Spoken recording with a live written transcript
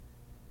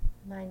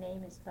My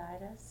name is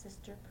Vida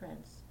Sister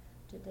Prince.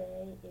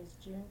 Today is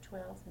June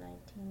 12,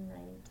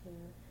 1992,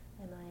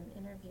 and I am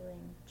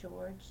interviewing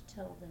George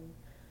Tilden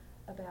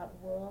about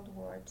World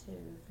War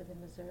II for the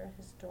Missouri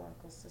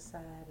Historical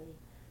Society.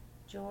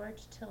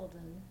 George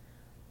Tilden,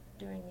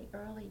 during the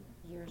early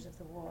years of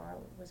the war,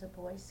 was a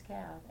Boy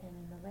Scout, and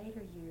in the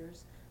later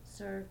years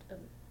served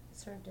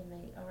in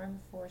the armed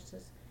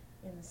forces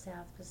in the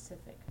South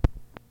Pacific.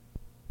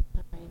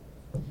 All right.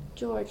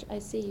 George, I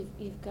see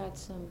you've got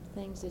some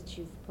things that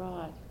you've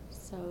brought.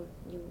 So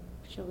do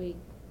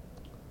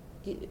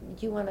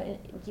you want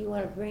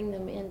to bring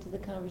them into the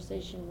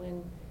conversation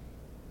when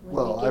we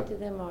get to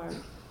them, or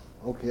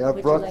okay? I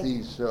brought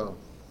these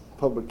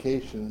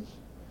publications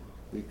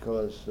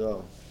because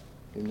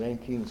in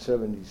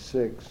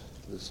 1976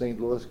 the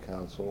St. Louis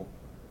Council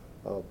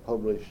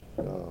published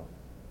a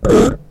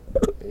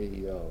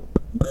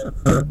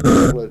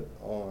booklet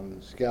on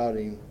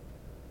scouting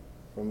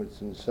from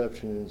its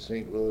inception in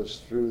St.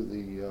 Louis through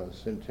the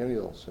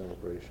centennial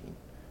celebration,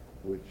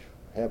 which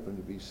happened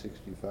to be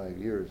 65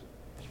 years.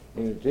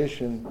 In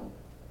addition,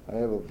 I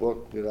have a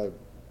book that I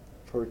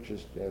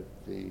purchased at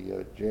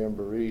the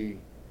Jamboree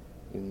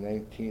in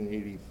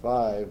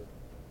 1985,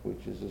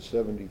 which is a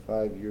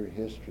 75-year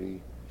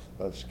history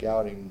of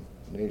scouting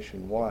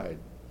nationwide.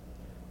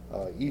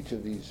 Each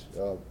of these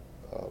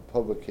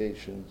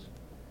publications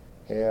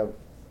have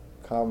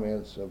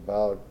comments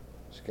about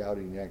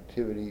scouting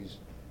activities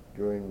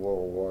during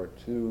World War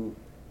II,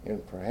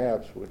 and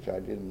perhaps, which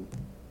I didn't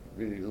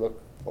really look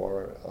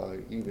for,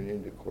 even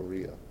into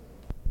Korea.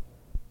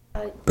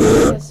 You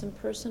have some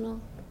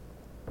personal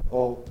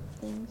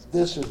things?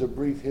 This is a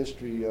brief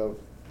history of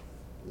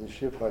the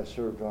ship I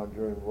served on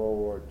during World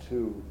War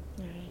II.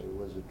 Right. It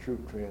was a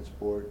troop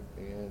transport,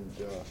 and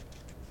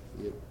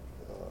it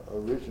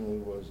originally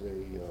was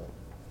a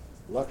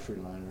luxury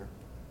liner,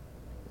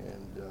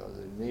 and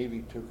the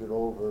Navy took it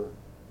over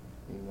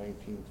in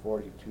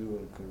 1942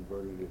 and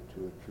converted it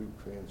to a troop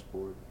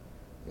transport,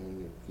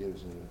 and it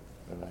gives an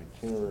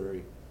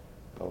itinerary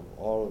of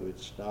all of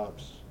its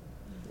stops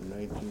in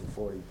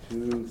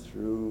 1942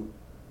 through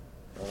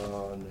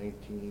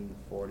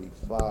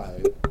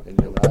 1945, and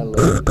then I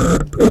left in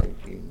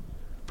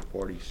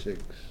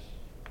 1946.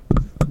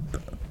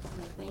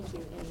 Thank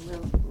you, and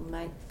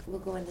we'll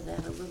go into that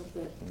a little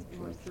bit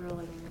more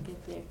thoroughly when we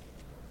get there.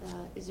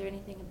 Is there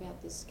anything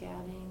about the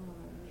scouting, or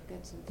you've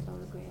got some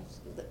photographs?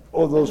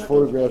 Those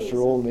photographs are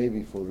old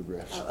Navy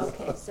photographs. Oh,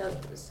 okay, so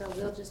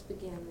we'll just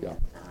begin then.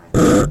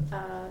 Yeah.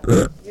 All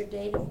right. Your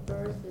date of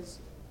birth is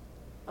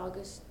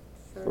August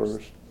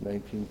 1st?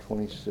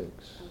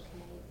 1926.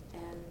 Okay,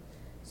 and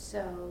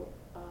so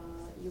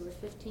you were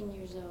 15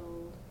 years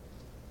old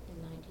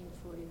in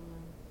 1941.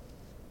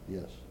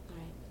 Yes. All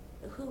right.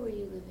 Who were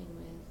you living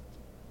with?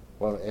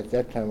 Well, at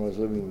that time I was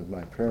living with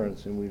my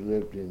parents, and we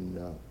lived in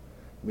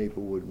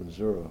Maplewood,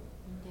 Missouri.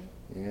 Okay.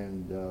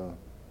 And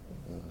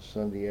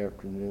Sunday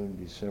afternoon,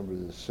 December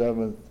the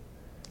 7th,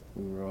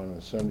 we were on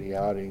a Sunday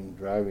outing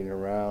driving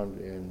around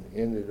and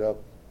ended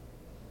up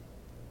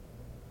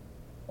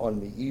on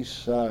the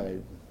east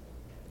side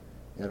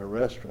at a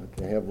restaurant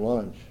to have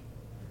lunch,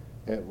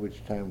 at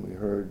which time we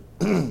heard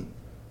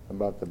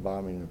about the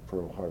bombing of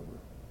Pearl Harbor.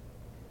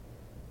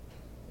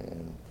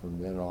 And from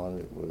then on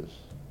it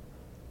was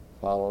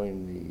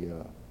following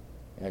the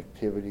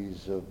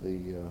activities of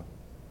the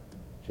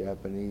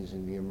Japanese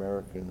and the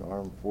American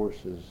armed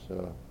forces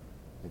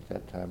at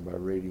that time by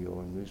radio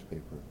and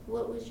newspaper.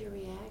 What was your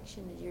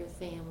reaction to your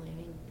family? I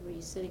mean, were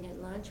you sitting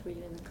at lunch? Were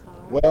you in the car?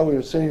 Well, we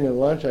were sitting at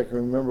lunch. I can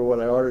remember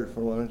what I ordered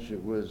for lunch.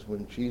 It was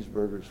when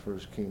cheeseburgers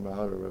first came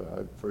out, or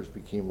I first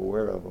became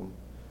aware of them.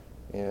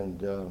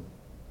 And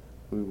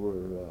we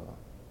were,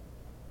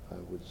 I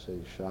would say,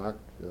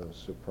 shocked,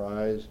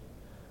 surprised.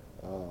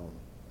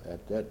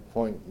 At that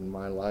point in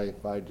my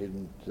life, I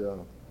didn't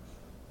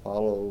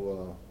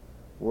follow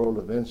world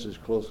events as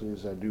closely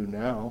as I do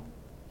now,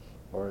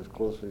 or as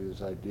closely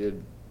as I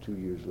did 2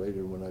 years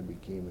later when I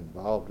became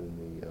involved in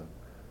the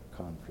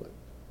conflict.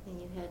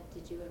 And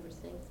did you ever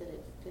think that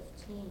at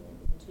 15,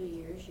 in 2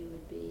 years, you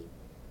would be,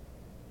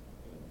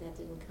 that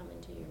didn't come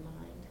into your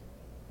mind?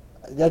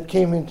 That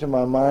came into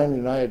my mind,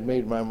 and I had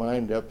made my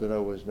mind up that I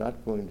was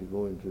not going to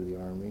go into the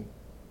Army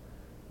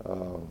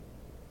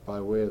by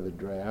way of the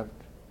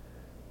draft.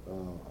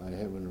 I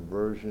have an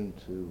aversion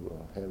to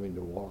having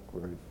to walk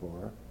very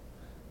far,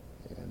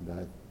 and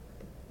I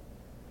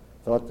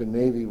thought the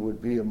Navy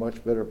would be a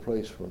much better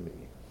place for me.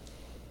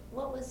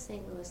 What was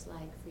St. Louis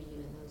like for you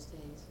in those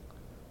days?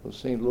 Well,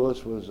 St.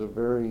 Louis was a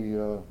very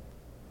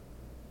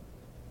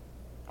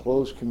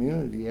closed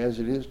community, as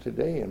it is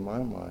today in my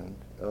mind.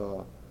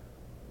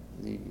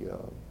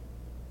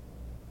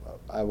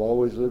 I've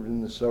always lived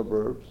in the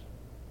suburbs.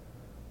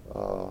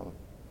 Of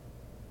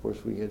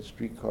course, we had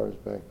streetcars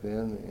back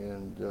then,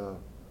 and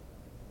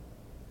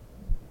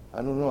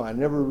I don't know, I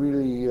never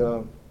really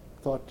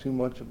thought too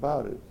much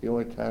about it. The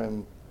only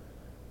time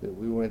that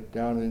we went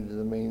down into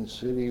the main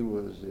city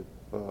was if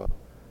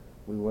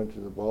we went to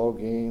the ball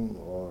game,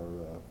 or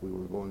we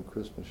were going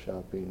Christmas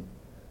shopping,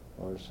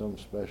 or some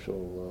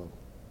special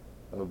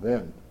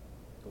event.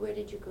 Where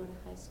did you go to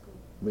high school?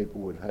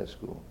 Maplewood High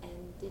School. And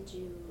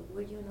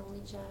were you an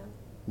only child?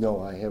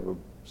 No, I have a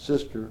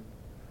sister,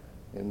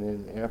 and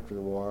then after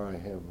the war I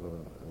have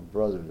a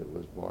brother that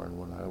was born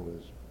when I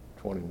was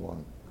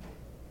 21.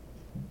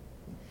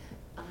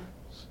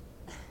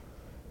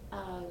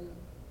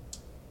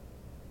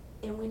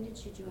 And when did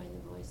you join the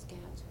Boy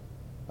Scouts?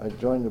 I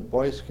joined the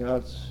Boy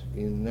Scouts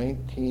in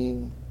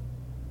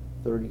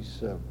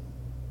 1937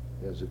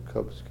 as a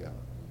Cub Scout.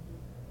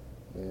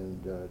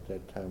 And at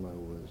that time I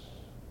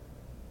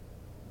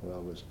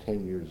was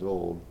 10 years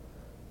old,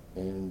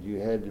 and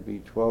you had to be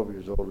 12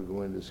 years old to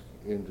go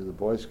into the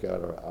Boy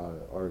Scout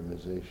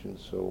organization.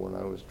 So when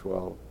I was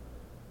 12,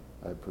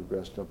 I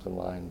progressed up the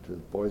line to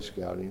Boy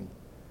Scouting,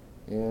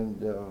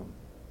 and have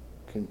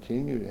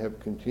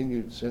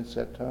continued since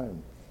that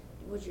time.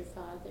 Was your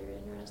father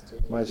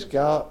interested? My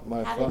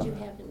How did you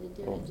happen to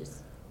do it?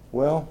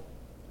 Well,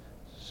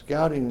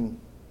 scouting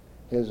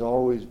has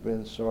always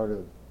been sort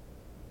of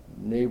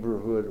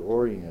neighborhood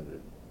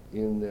oriented,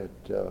 in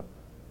that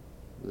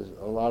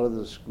a lot of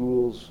the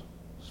schools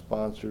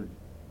sponsored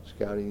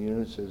scouting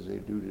units, as they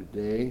do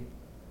today.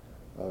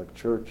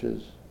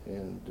 Churches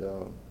and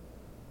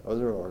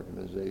other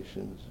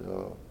organizations.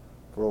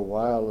 For a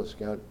while, the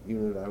scout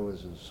unit I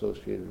was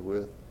associated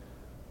with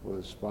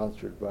was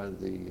sponsored by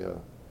the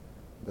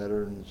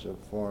veterans of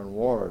foreign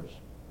wars.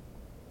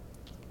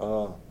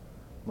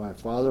 My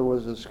father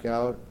was a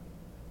scout,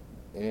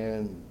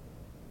 and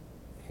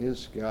his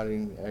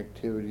scouting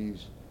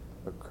activities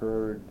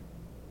occurred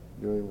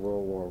during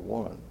World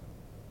War I.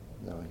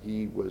 Now,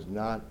 he was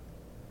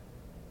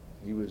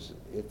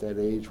at that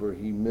age where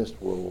he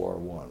missed World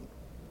War I,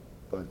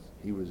 but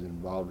he was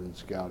involved in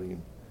scouting.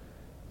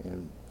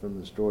 And from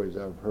the stories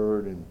I've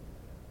heard and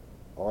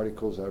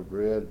articles I've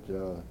read,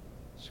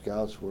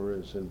 scouts were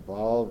as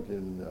involved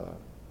in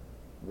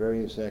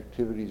various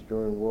activities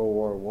during World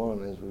War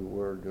I as we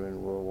were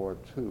during World War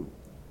II.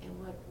 And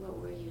what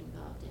were you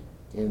involved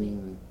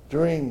in?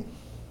 During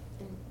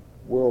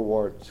World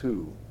War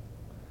II,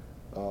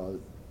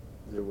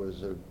 there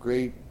was a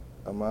great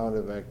amount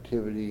of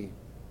activity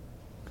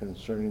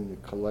concerning the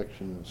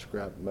collection of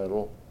scrap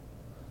metal,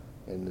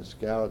 and the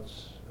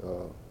scouts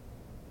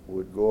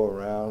would go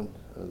around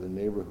the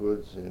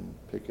neighborhoods and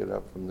pick it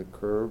up from the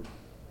curb,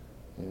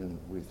 and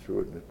we threw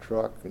it in a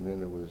truck, and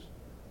then it was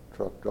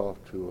trucked off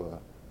to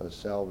a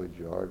salvage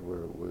yard where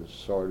it was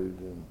sorted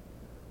and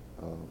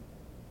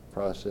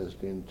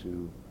processed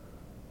into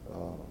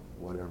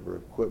whatever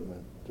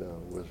equipment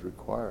was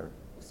required.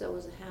 So it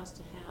was a house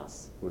to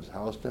house? It was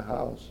house to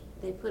house.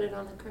 They put it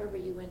on the curb, or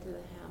you went to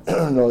the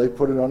house? No, they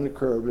put it on the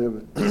curb.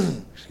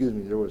 Excuse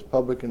me, there was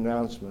public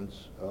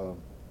announcements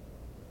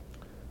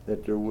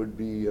that there would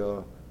be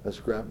a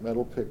scrap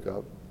metal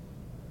pickup,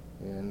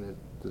 and that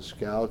the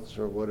scouts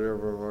or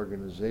whatever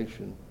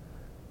organization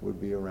would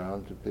be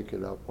around to pick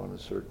it up on a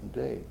certain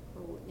day.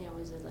 Now,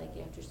 was it like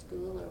after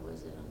school, or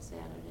was it on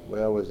Saturday?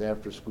 Well, it was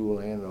after school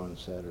and on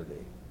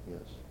Saturday,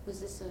 yes.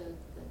 Was this a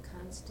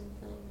constant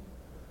thing?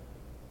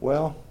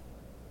 Well,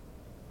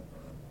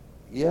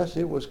 yes,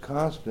 it was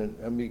constant,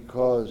 and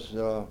because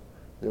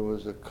there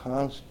was a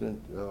constant,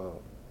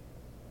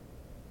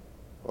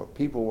 or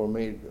people were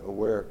made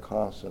aware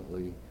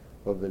constantly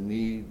of the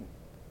need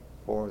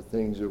for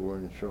things that were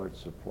in short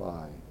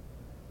supply.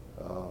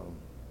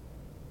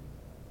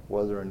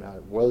 Whether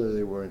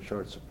they were in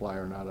short supply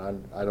or not,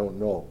 I don't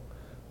know.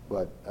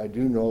 But I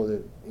do know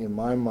that in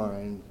my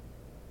mind,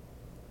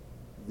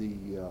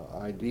 the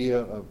idea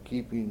of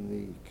keeping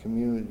the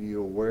community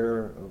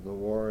aware of the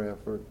war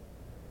effort,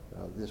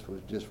 this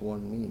was just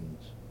one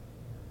means.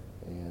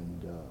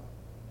 And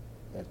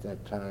at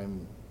that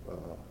time,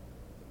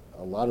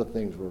 a lot of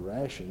things were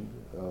rationed.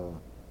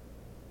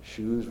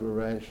 Shoes were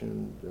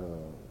rationed,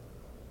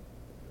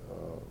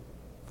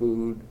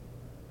 food,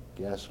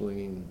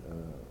 gasoline,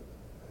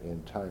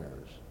 and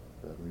tires,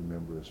 I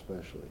remember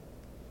especially.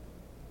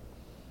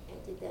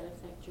 And did that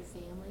affect your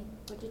family?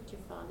 What did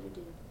your father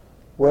do?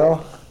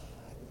 Well,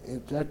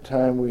 at that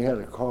time we had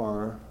a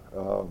car.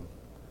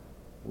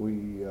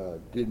 We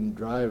didn't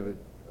drive it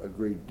a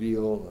great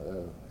deal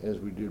as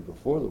we did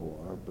before the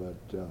war, but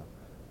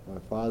my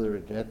father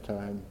at that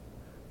time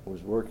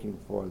was working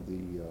for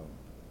the,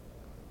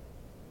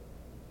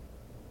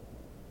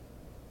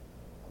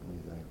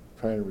 I'm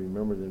trying to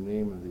remember the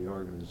name of the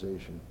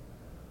organization.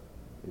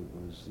 It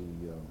was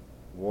the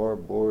War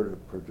Board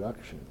of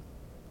Production.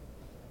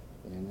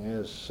 And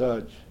as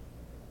such,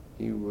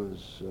 he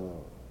was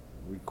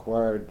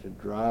required to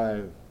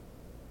drive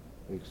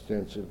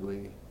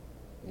extensively,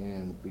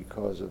 and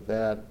because of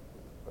that,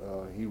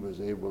 he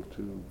was able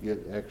to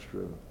get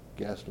extra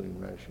gasoline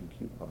ration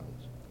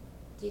coupons.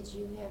 Did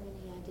you have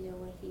any idea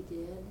what he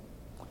did?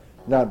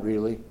 Not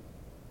really.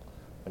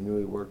 I knew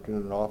he worked in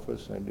an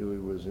office. I knew he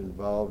was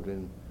involved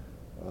in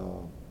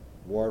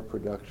war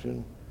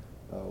production.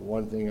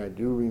 One thing I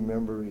do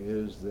remember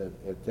is that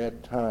at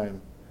that time,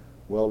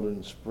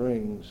 Weldon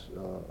Springs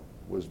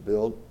was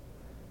built,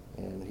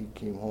 and he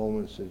came home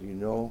and said, you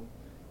know,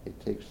 it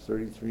takes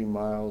 33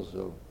 miles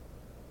of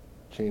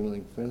chain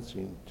link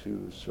fencing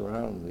to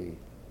surround the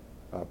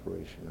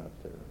operation out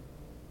there.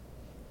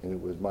 And it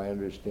was my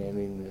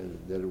understanding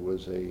that it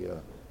was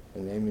an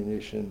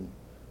ammunition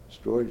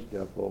storage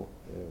depot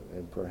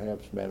and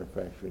perhaps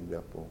manufacturing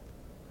depot.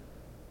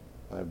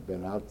 I've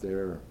been out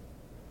there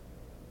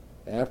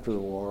after the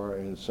war,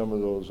 and some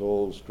of those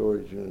old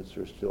storage units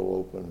are still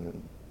open,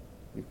 and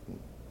you can,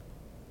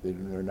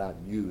 they're not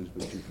used,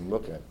 but you can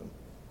look at them.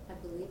 I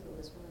believe it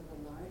was one of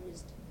the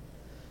largest.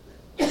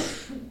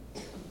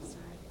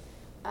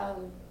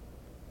 Sorry.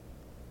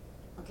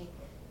 Okay.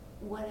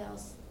 What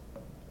else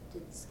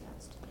did the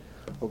Scouts do?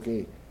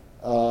 Okay.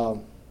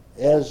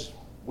 As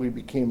we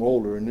became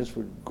older, and this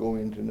would go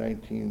into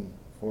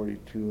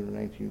 1942 and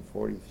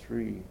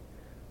 1943,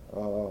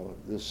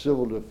 the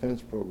Civil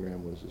Defense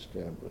Program was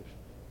established.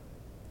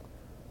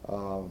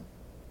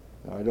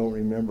 I don't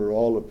remember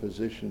all the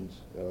positions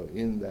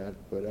in that,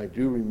 but I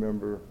do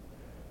remember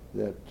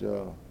that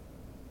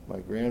my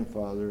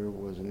grandfather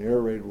was an air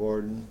raid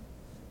warden,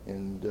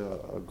 and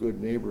a good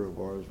neighbor of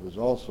ours was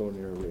also an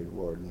air raid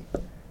warden.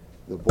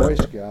 The Boy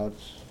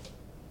Scouts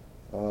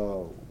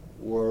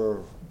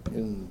were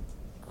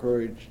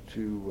encouraged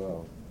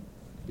to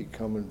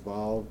become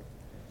involved,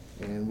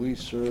 and we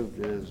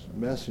served as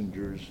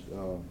messengers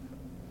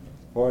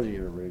for the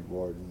air raid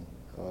warden.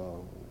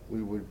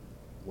 We would,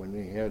 when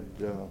they had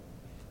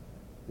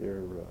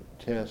their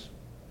test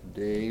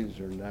days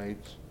or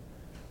nights,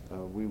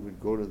 we would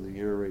go to the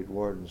air raid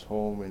warden's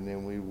home, and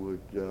then we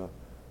would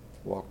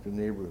walk the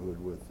neighborhood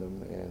with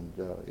them, and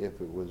if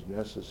it was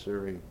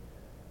necessary,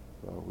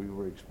 we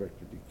were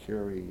expected to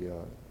carry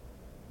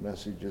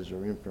messages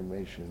or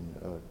information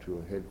to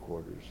a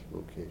headquarters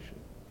location.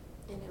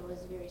 And it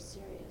was very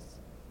serious.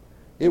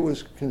 It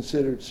was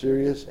considered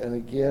serious, and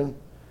again,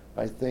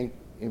 I think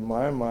in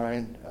my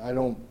mind, I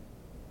don't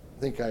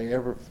think I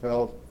ever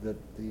felt that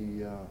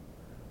the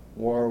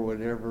war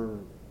would ever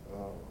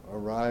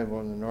arrive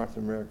on the North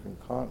American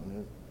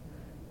continent.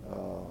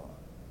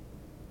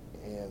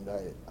 And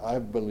I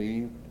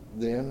believed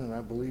then, and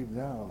I believe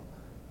now,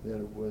 that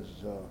it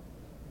was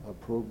a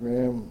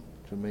program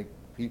to make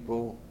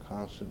people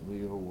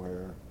constantly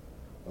aware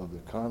of the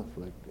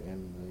conflict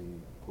and the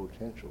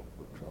potential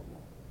for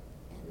trouble.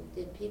 And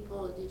did you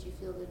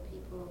feel that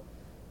people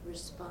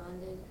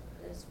responded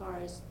as far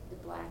as the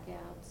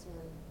blackouts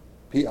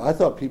and? I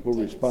thought people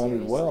Take it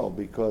responded well,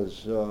 seriously.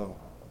 because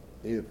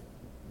if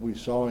we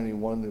saw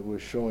anyone that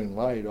was showing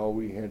light, all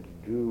we had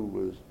to do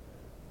was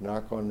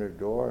knock on their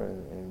door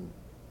and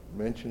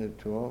mention it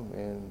to them,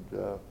 and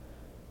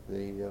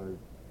they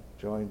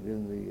joined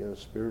in the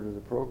spirit of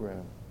the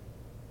program.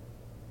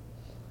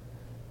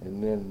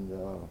 And then,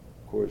 of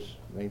course,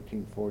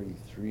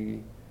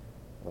 1943,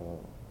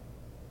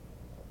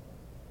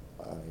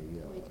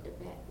 Wait,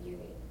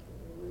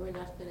 we were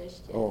not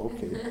finished yet. Oh,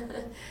 okay.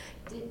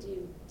 Did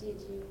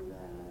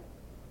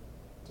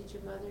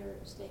your mother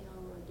stay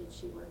home, or did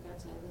she work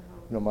outside the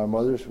home? No, my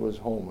mother was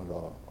home at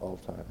all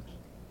times.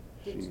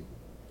 I'm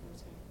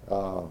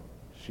sorry.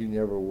 She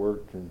never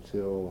worked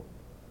until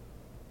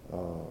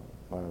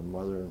my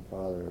mother and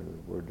father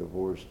were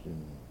divorced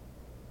in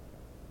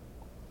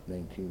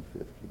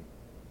 1950,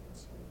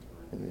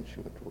 and then she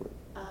went to work.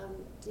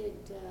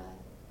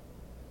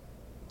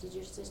 Did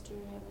your sister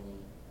have any?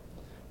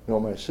 No,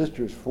 my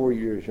sister's 4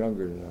 years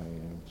younger than I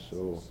am,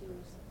 so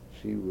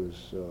she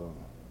was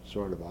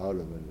sort of out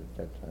of it at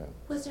that time.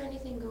 Was there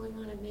anything going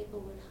on at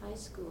Maplewood High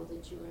School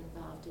that you were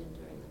involved in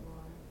during the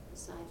war,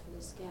 aside from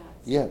the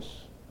Scouts?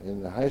 Yes.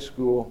 In the high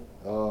school,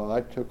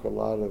 I took a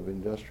lot of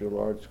industrial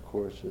arts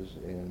courses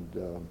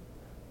and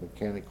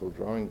mechanical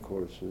drawing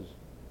courses,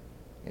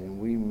 and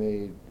we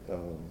made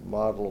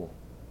model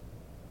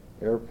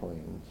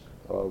airplanes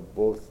of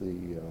both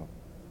the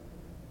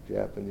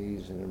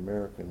Japanese and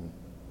American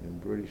and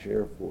British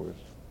Air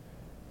Force.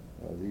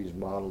 These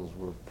models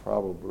were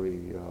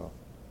probably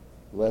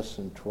less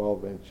than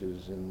 12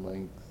 inches in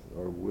length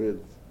or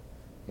width,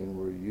 and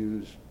were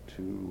used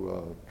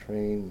to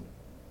train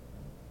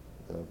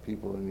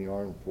people in the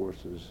armed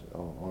forces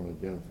on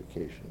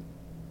identification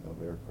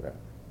of aircraft.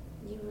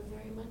 You were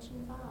very much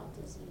involved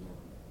as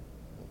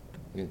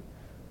a young.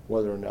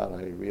 Whether or not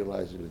I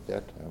realized it at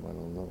that time, I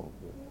don't know.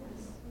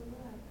 Yes, you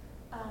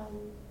were.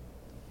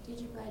 Did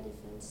you buy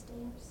defense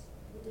stamps?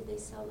 Or did they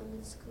sell them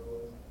in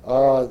schools?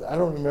 I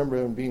don't remember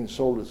them being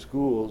sold at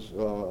schools.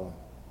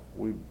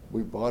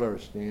 We bought our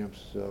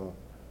stamps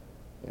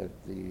at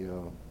the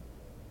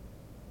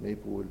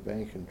Maplewood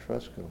Bank and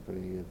Trust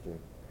Company,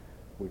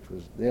 which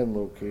was then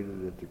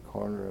located at the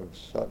corner of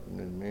Sutton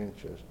and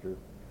Manchester,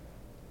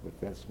 but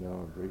that's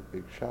now a great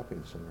big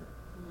shopping center.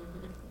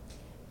 Mm-hmm.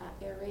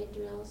 Air raid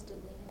drills,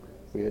 did they have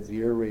those? We had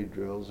the air raid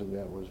drills, and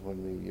that was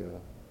when the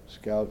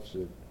scouts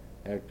that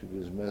acted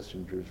as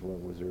messengers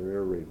went with their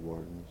air raid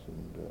wardens.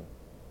 And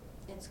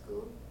At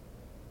school?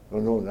 oh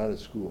no, not at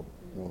school.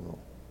 Mm-hmm.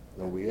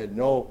 No, we had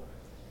no.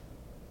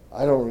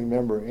 I don't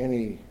remember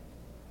anything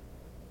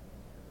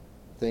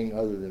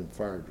other than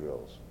fire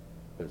drills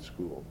at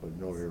school, but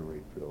no air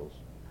raid drills.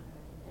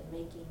 And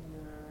making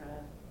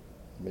your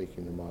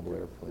Making the model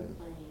airplanes.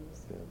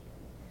 planes. Yes.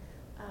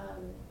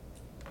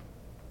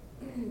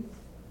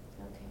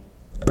 Okay.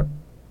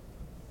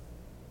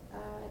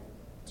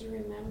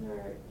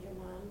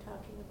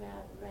 talking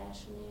about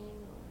rationing?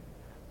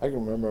 I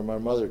can remember my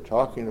mother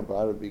talking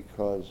about it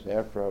because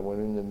after I went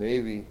in the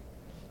Navy,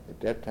 at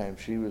that time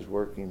she was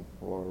working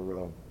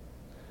for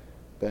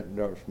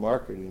Bettendorf's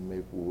Market in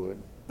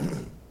Maplewood,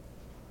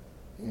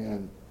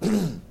 and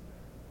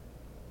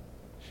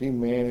she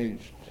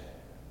managed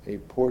a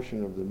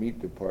portion of the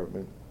meat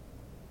department,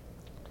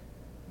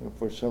 and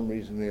for some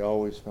reason they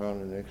always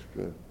found an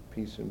extra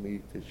piece of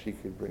meat that she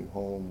could bring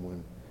home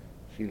when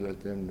she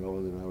let them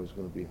know that I was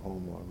going to be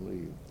home on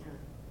leave.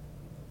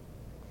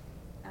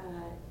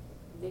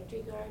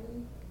 Victory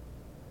Garden?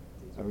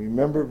 I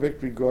remember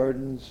Victory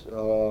Gardens.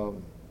 I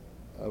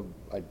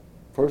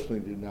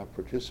personally did not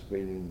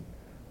participate in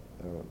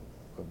a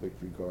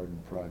Victory Garden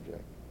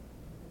project.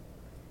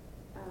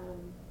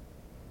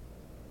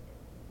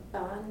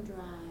 Bond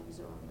drives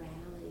or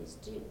rallies.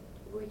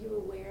 Were you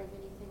aware of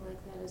anything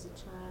like that as a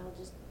child?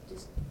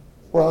 Just.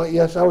 Well,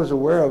 yes, I was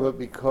aware of it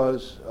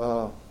because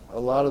a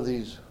lot of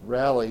these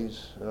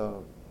rallies,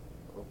 of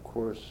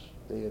course,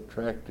 they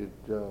attracted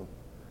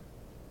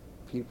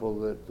people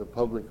that the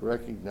public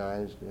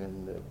recognized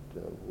and that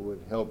would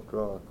help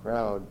draw a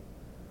crowd.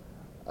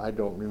 I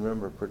don't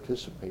remember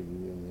participating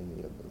in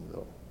any of them,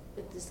 though.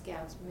 But the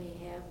Scouts may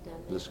have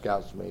done that. The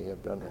Scouts may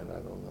have done that,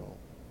 I don't know.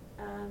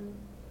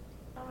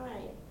 All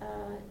right,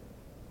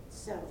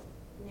 so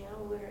now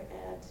we're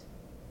at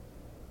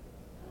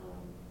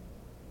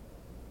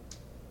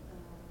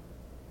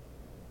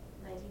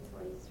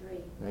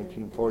 1943.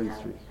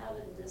 1943. How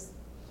did this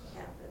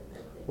happen?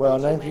 Well,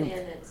 That you went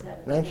in at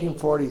 17?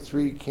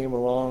 1943 came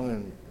along,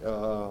 and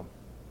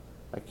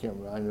I can't.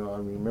 I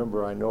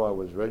remember. I know I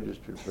was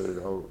registered for it.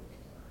 Or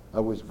I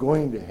was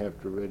going to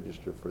have to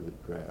register for the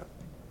draft,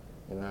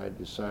 and I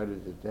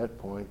decided at that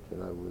point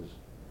that I was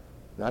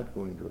not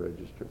going to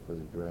register for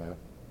the draft,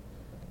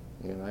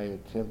 and I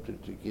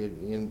attempted to get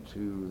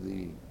into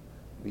the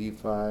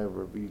B5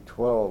 or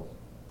B12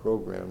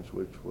 programs,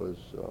 which was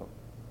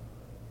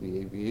the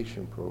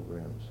aviation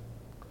programs.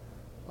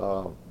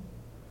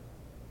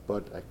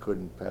 But I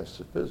couldn't pass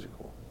the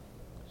physical.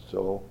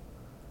 So,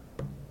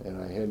 and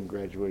I hadn't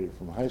graduated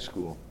from high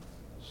school.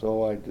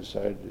 So I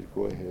decided to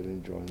go ahead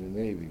and join the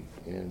Navy,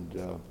 and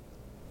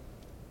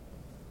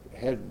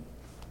had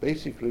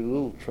basically a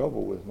little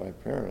trouble with my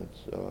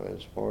parents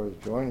as far as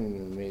joining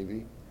the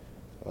Navy.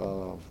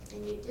 And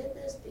you did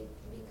this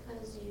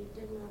because you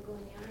didn't want to go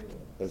in the Army?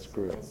 That's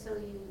correct. And so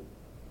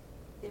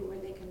were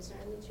they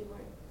concerned that you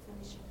weren't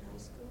finishing high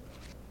school?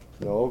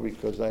 No,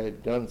 because I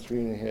had done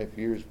 3.5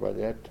 years by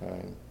that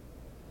time,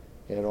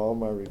 had all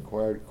my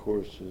required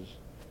courses,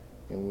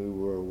 and we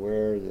were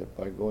aware that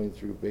by going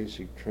through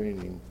basic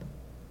training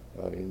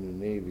in the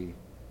Navy,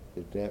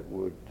 that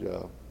would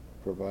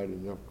provide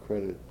enough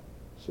credit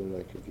so that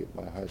I could get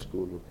my high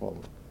school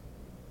diploma,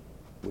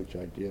 which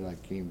I did. I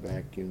came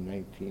back in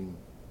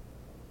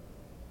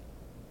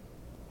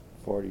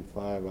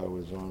 1945. I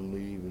was on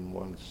leave in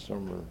one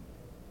summer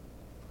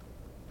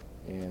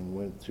and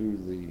went through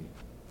the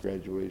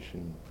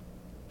graduation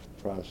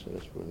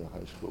process with a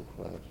high school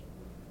class.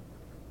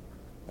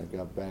 I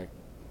got back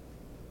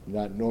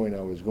not knowing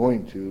I was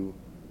going to,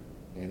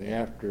 and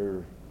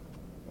after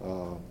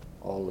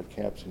all the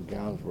caps and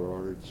gowns were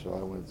ordered, so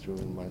I went through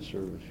in my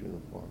service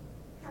uniform.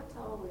 How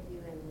tall were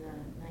you in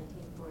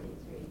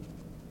 1943?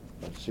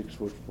 I'm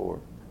 6'4".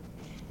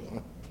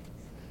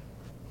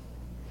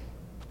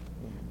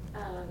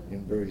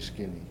 And very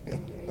skinny.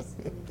 And very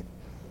skinny.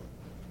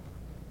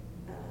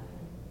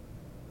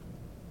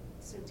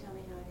 So tell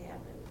me how it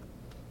happened.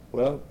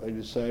 Well, I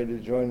decided to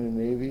join the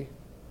Navy.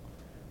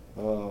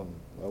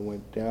 I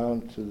went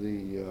down to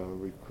the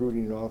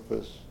recruiting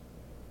office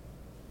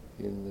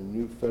in the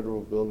new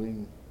federal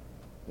building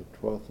at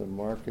 12th and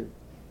Market,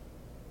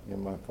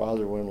 and my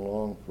father went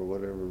along for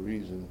whatever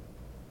reason.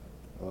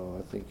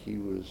 I think he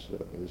was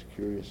as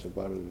curious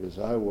about it as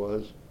I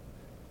was.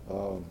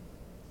 But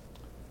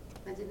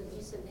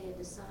you said they had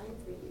to sign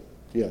for you.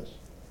 Yes.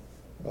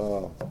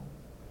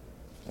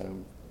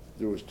 And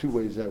there was 2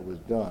 ways that was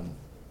done,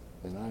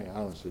 and I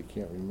honestly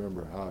can't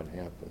remember how it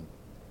happened.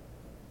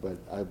 But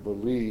I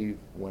believe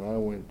when I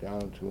went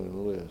down to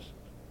enlist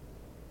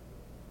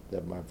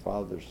that my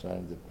father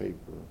signed the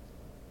paper,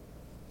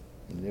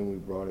 and then we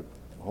brought it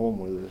home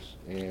with us,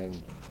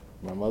 and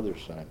my mother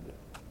signed it.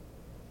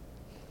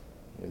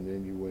 And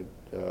then you went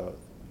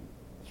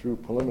through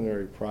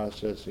preliminary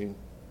processing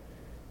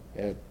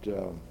at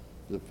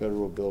the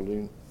federal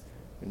building,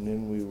 and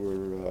then we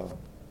were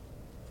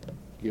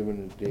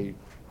given a date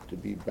to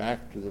be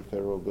back to the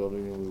federal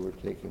building, and we were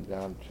taken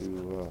down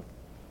to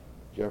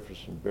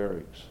Jefferson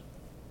Barracks,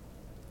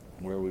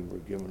 where we were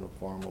given a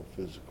formal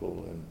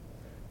physical and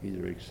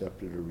either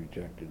accepted or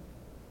rejected.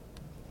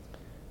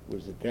 It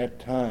was at that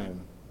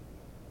time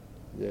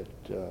that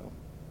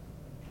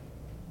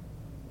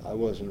I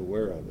wasn't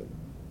aware of it,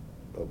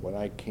 but when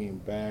I came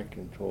back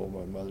and told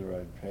my mother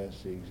I'd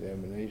passed the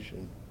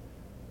examination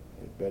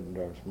at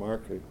Bettendorf's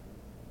Market,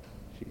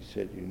 she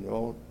said, "You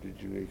know, did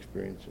you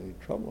experience any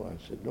trouble?" I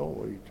said, "No,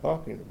 what are you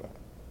talking about?"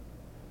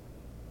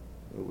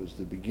 It was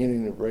the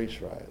beginning of race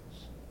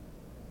riots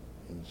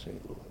in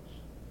St. Louis.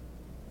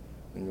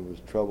 and there was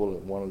trouble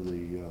at one of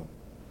the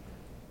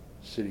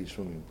city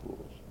swimming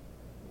pools.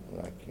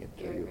 And I can't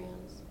tell you.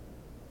 Fairgrounds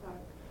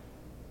Park.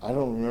 I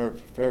don't remember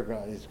if the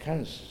fairground. It's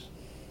kind of.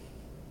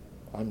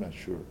 I'm not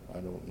sure. I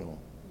don't know.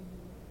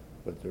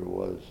 Mm-hmm. But there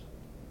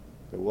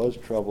was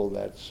trouble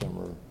that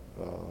summer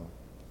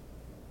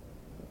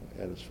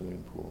at a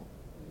swimming pool.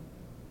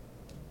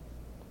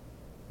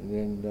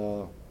 And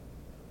then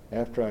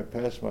after I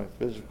passed my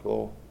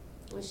physical,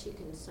 Was she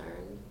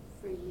concerned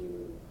for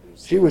you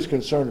yourself? she was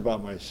concerned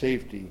about my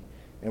safety.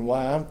 And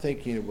why I'm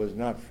thinking it was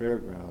not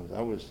fairgrounds,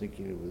 I was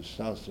thinking it was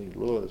South St.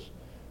 Louis,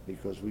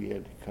 because we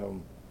had to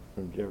come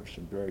from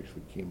Jefferson Barracks.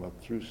 We came up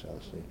through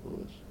South St.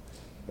 Louis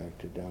back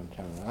to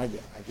downtown. I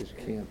just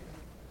can't.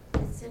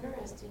 It's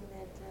interesting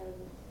that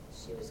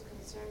she was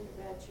concerned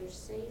about your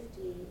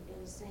safety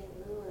in St.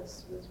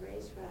 Louis with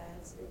race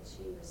riots, that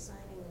she was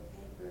signing the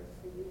paper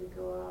for you to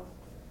go off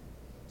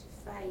to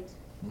fight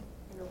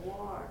in a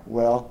war.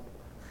 Well,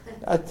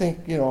 I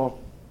think,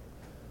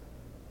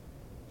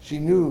 she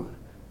knew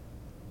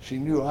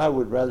I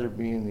would rather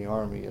be in the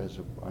Army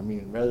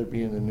rather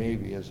be in the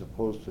Navy as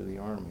opposed to the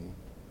Army.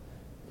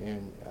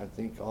 And I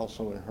think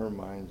also in her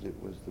mind it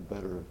was the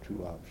better of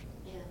two options.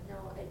 Yeah,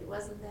 no, it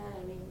wasn't that.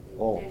 I mean,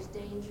 Oh. there's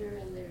danger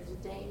and there's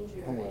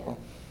danger. Oh,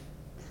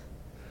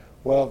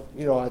 well,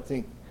 I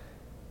think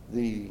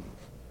the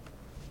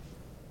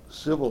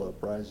civil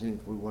uprising,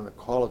 if we want to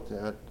call it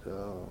that,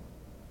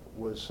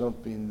 was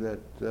something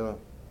that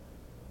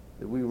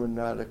we were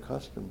not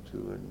accustomed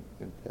to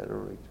in that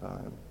early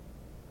time.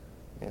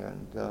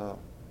 And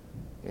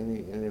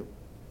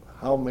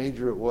how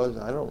major it was,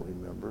 I don't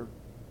remember.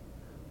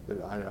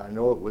 But I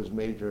know it was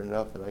major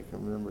enough that I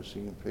can remember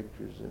seeing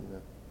pictures in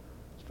the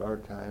Star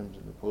Times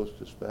and the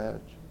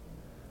Post-Dispatch.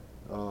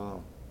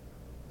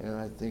 And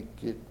I think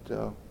it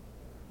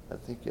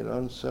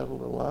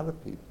unsettled a lot of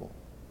people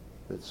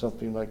that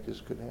something like this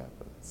could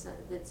happen. So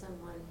that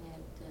someone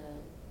had,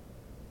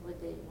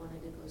 they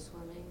wanted to go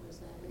swimming, was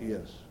that it?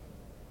 Yes.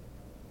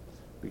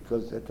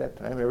 Because at that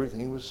time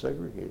everything was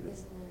segregated.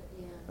 Isn't it?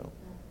 Yeah. No.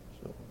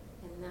 So.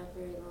 And not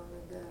very long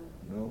ago.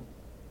 No.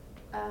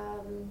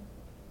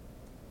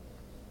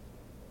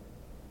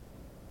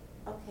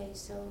 Okay,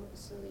 so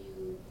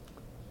you.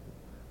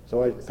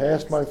 So I what was the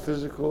passed next my step?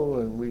 physical,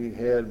 and we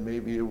had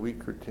maybe a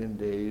week or 10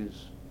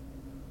 days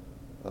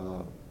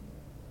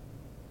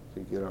to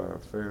get our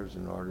affairs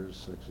in order,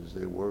 such as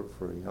they were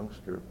for a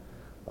youngster.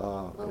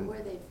 What And were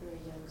they for a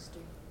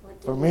youngster? What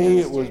did for a me,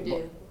 it youngster was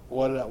do?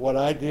 what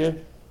I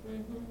did.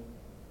 Mm-hmm.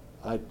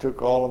 I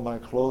took all of my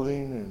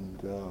clothing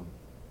and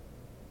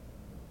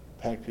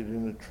packed it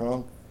in the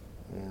trunk,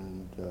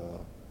 and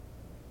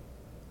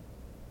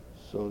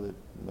so that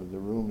the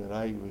room that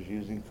I was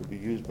using could be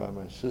used by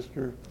my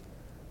sister,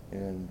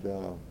 and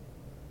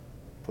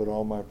put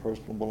all my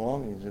personal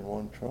belongings in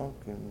one trunk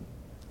and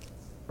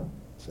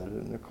set it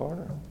in the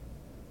corner.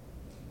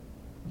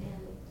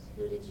 And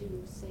who did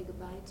you say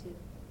goodbye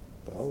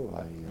to?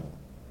 Well,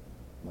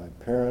 my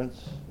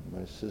parents,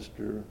 my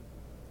sister,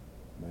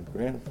 my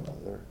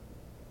grandfather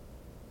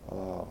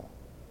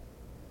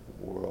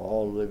were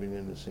all living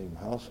in the same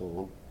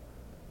household,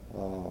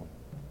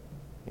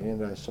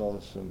 and I saw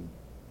some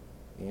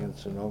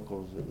aunts and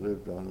uncles that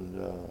lived on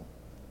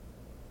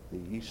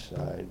the east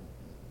side.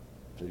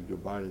 Said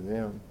goodbye to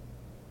them.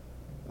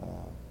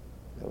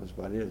 That was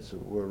about it. So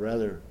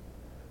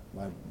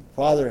my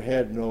father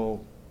had no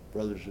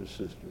brothers or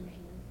sisters.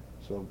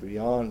 Mm-hmm. So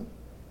beyond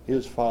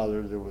his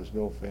father, there was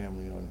no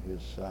family on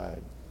his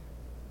side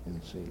in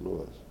St.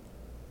 Louis.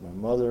 My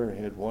mother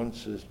had one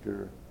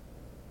sister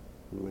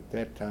who at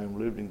that time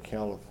lived in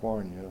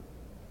California.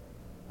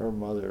 Her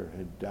mother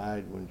had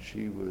died when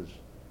she was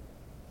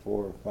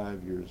 4 or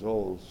 5 years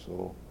old,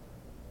 so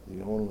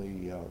the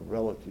only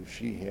relatives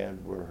she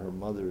had were her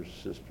mother's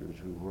sisters,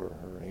 who were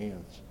her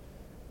aunts,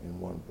 and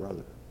one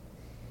brother.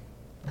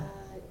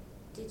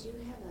 Did you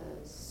have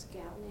a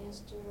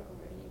scoutmaster or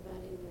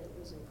anybody that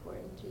was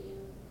important to you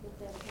at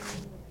that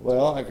time?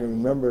 Well, I can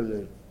remember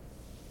the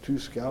 2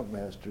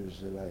 scoutmasters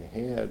that I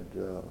had.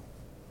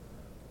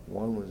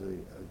 One was a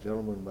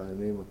gentleman by the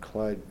name of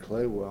Clyde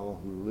Claywell,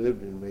 who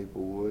lived in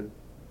Maplewood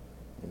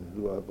and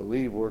who I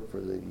believe worked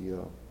for the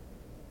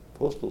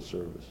Postal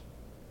Service.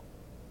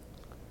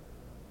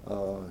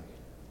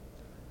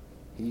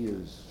 He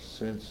is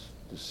since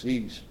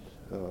deceased.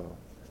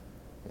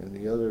 And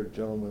the other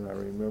gentleman I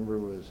remember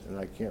was, and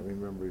I can't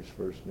remember his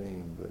first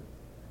name, but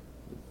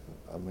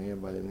a man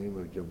by the name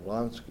of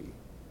Jablonski,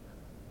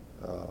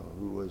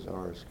 who was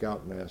our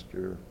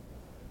scoutmaster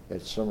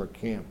at summer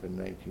camp in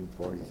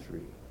 1943.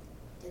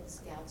 Did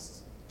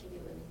scouts give you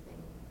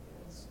anything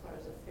as far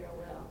as a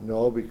farewell?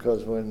 No,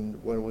 because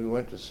when we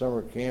went to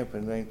summer camp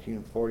in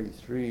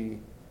 1943,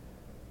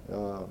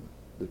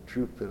 the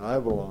troop that I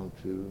belonged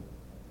to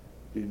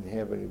didn't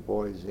have any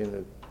boys in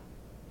it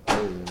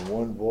other than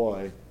one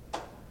boy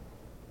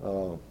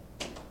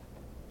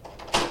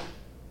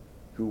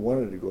who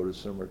wanted to go to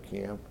summer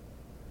camp.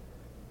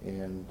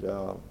 And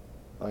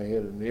I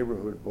had a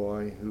neighborhood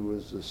boy who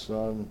was the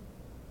son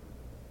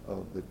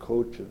of the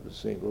coach of the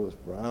St. Louis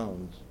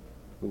Browns,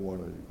 who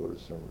wanted to go to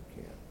summer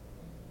camp.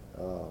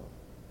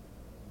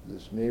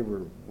 This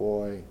neighbor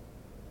boy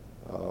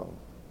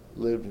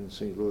lived in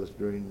St. Louis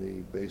during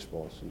the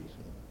baseball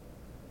season,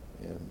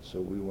 and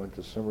so we went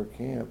to summer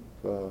camp.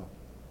 I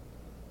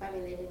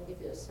mean, they didn't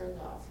give you a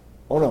send-off.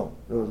 Oh no,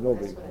 there was no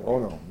That's big. what I Oh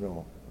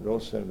meant. no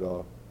send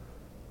off,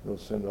 no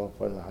send off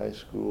by the high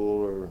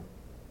school or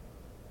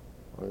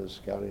the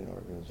scouting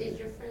organization. Did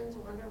your friends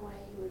wonder why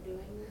you were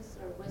doing this,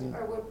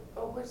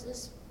 or was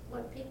this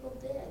what people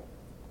did?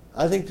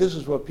 I think this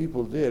is what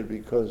people did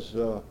because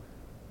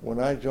when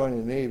I joined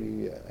the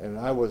Navy, and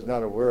I was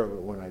not aware of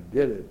it when I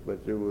did it,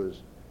 but there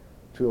was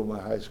two of my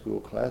high school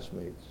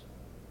classmates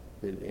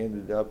that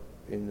ended up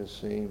in the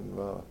same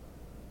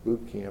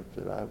boot camp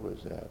that I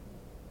was at.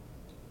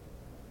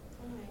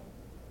 All right.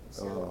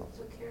 So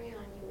carry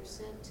on. You were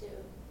sent to.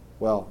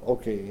 Well,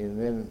 okay, and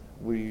then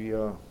we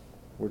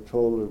were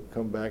told to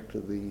come back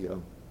to the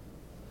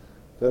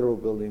federal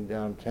building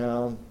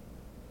downtown,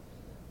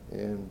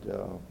 and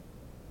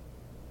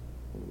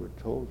we were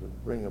told to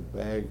bring a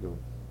bag of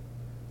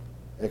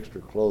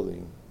extra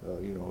clothing,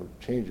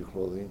 change of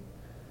clothing,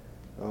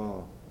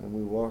 and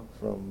we walked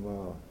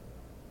from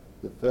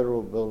the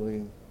federal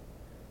building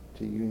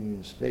to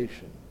Union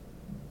Station.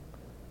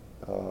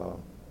 Of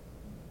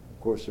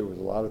course, there was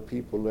a lot of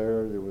people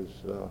there. There was,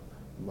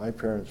 my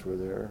parents were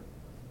there,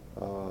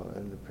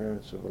 and the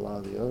parents of a lot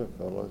of the other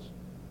fellows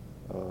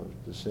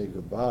to say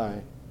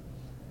goodbye.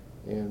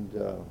 And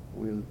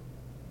we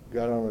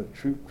got on a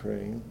troop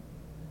train.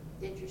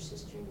 Did your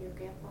sister and your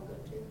grandpa go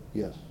too?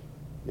 Yes,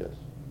 yes.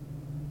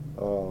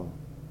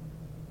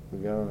 We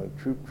got on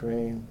a troop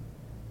train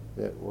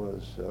that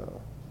was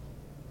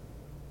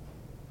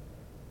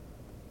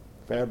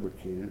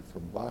fabricated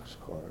from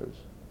boxcars.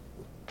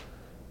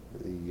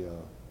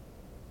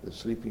 The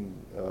sleeping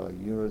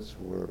units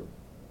were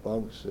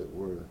bunks that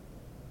were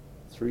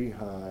 3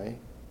 high,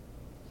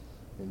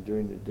 and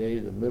during the day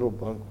the middle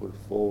bunk would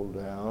fold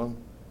down,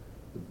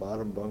 the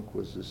bottom bunk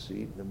was the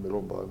seat, and the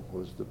middle bunk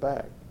was the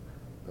back,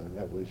 and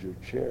that was your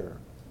chair.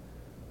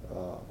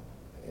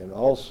 And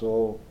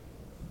also,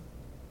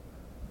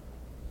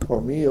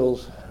 for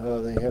meals,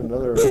 they had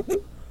another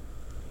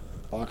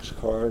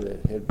boxcar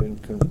that had been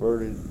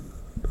converted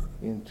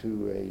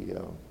into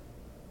a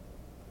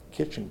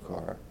kitchen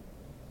car,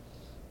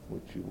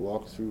 which you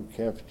walked through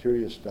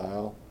cafeteria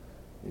style,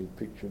 and you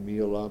picked your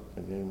meal up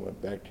and then went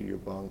back to your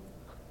bunk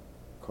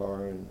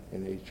car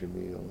and ate your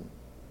meal.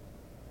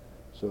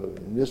 So,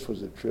 and this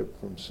was a trip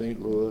from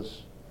St.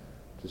 Louis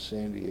to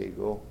San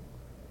Diego,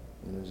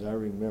 and as I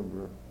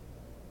remember,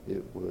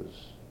 it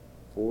was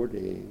 4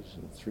 days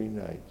and 3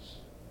 nights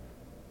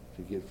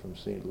to get from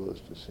St.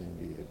 Louis to San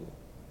Diego.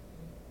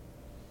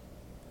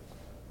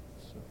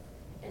 So,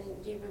 And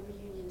do you remember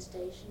Union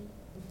Station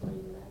before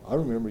you left? I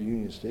remember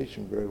Union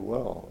Station very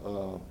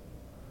well.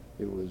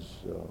 It was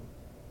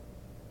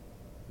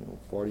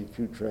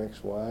 42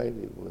 tracks wide.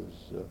 It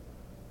was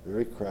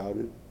very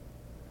crowded.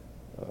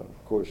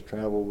 Of course,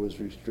 travel was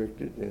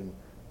restricted, and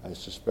I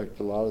suspect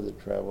a lot of the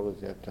travel at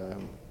that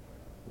time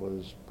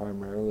was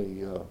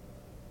primarily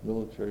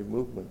military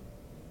movement.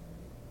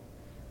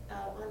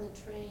 On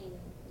the train,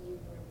 you were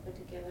put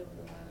together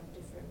with a lot of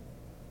different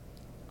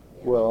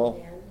Well,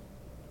 men.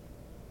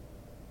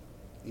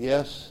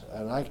 yes,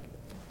 and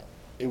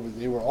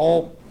they were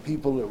all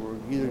people that were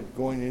either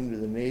going into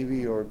the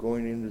Navy or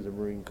going into the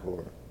Marine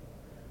Corps.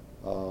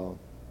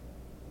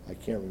 I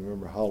can't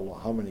remember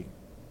how many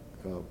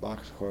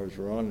boxcars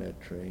were on that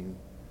train,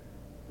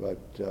 but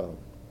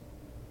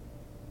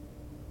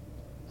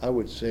I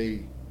would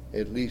say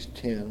at least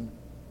 10,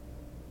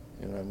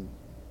 and I'm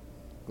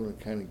going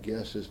to kind of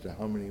guess as to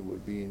how many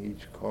would be in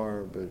each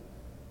car, but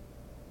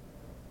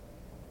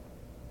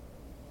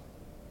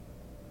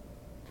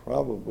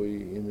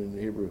probably in the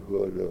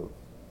neighborhood of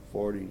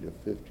 40 to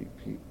 50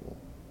 people.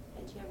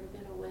 Had you ever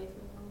been away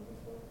from home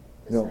before?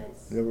 No,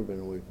 Besides- never been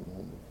away from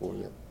home before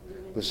Yeah, that.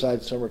 you went-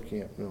 Besides summer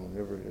camp, no,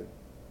 never did.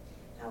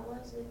 How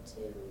was it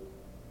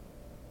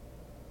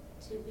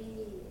to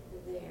be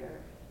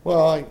there?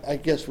 Well, I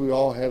guess we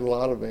all had a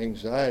lot of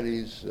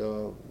anxieties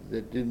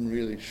that didn't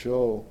really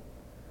show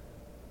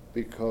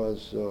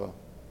because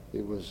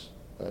it was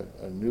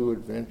a new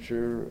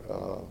adventure.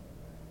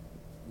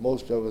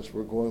 Most of us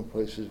were going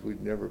places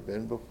we'd never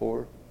been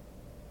before.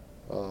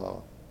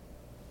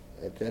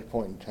 At that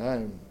point in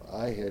time,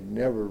 I had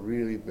never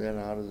really been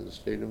out of the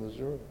state of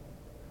Missouri,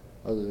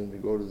 other than to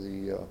go to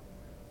the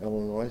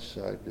Illinois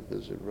side to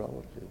visit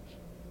relatives.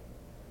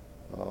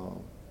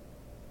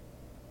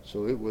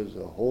 So it was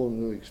a whole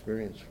new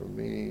experience for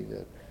me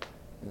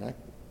and I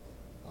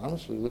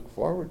honestly look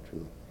forward to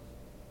it.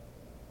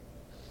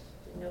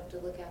 Didn't you have to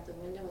look out the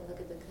window and look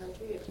at the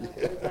country or talk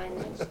to the guy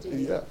next to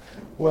you? Yeah,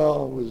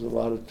 well, it was a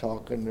lot of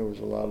talking, there was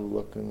a lot of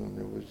looking, and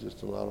there was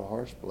just a lot of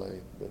horseplay,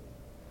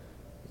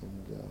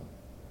 and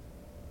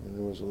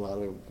there was a lot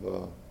of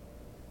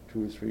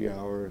 2 or 3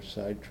 hour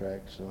side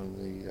tracks on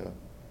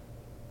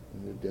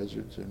in the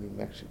deserts of New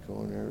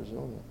Mexico and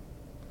Arizona.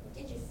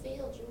 Did you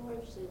feel,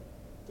 George,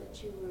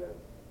 that you were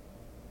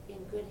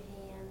in good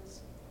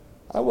hands?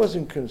 I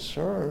wasn't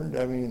concerned.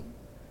 I mean,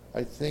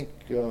 I think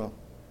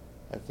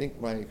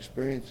my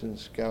experience in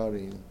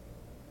scouting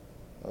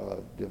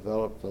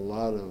developed a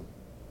lot of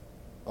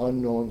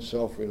unknown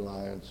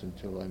self-reliance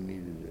until I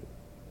needed it.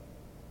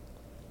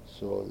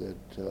 So that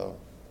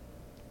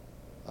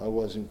I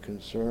wasn't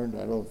concerned.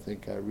 I don't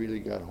think I really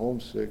got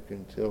homesick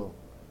until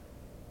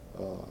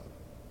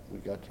we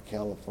got to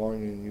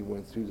California and you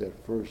went through that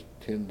first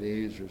 10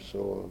 days or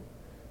so of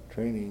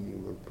training. You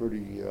were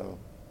pretty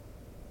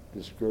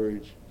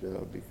discouraged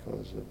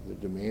because of the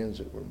demands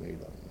that were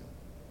made on you.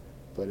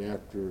 But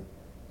after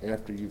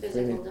you Physical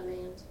finish,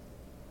 demands?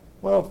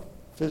 well,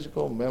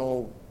 physical,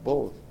 mental,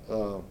 both.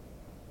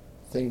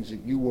 Things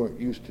that you weren't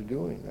used to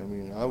doing. I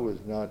mean, I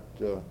was not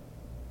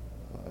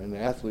an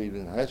athlete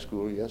in high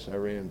school. Yes, I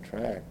ran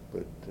track,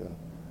 but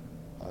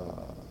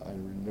I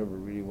never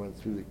really went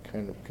through the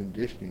kind of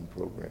conditioning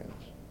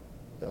programs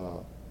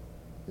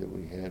that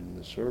we had in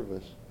the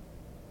service.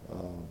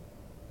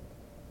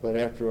 But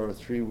after our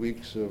 3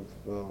 weeks of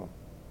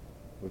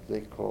what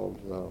they called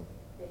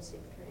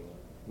Basic training?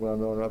 well,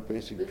 no, not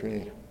basic Boot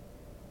training. camp?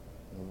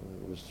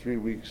 It was 3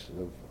 weeks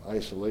of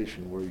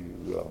isolation where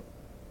you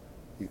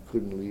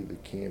couldn't leave the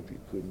camp, you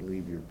couldn't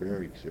leave your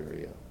barracks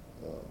area.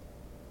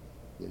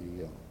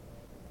 They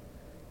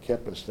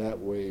kept us that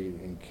way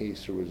in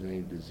case there was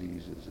any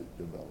diseases that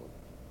developed.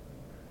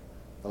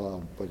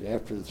 But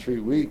after the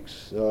 3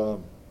 weeks,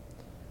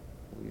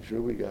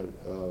 we got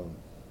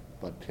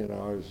about 10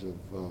 hours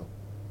of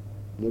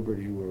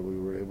liberty where we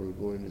were able to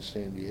go into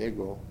San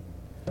Diego.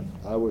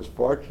 I was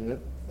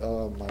fortunate.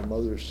 My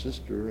mother's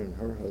sister and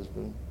her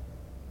husband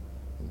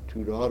and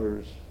 2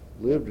 daughters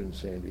lived in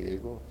San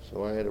Diego,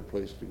 so I had a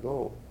place to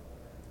go.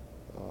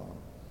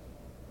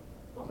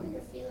 What were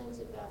your feelings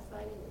about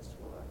fighting this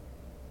war?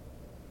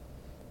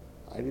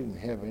 I didn't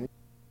have any.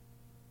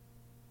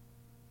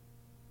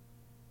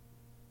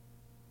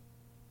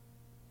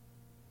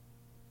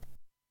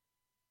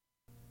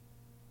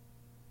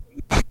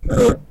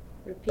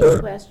 Repeat the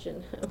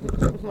question.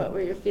 What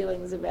were your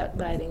feelings about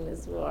fighting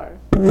this war?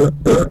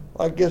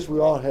 I guess we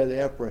all had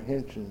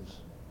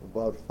apprehensions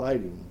about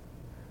fighting,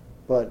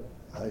 but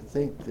I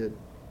think that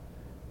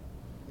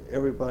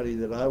everybody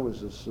that I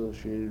was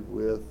associated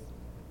with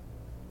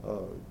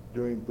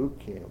during boot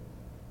camp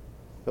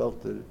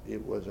felt that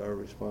it was our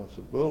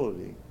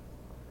responsibility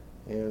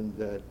and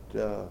that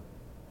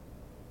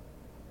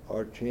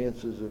our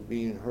chances of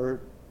being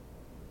hurt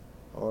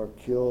or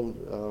killed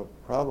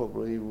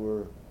probably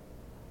were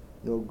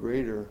no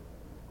greater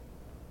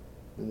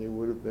than they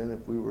would have been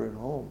if we were at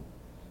home.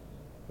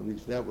 At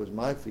least that was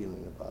my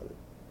feeling about it.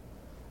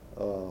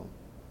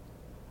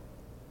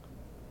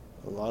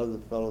 A lot of the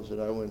fellows that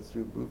I went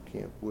through boot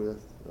camp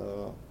with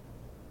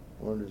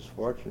weren't as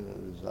fortunate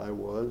as I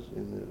was,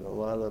 in that a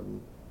lot of them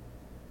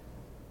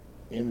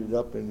ended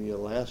up in the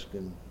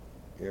Alaskan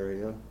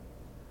area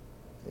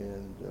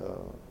and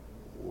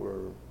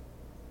were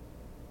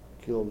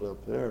killed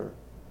up there.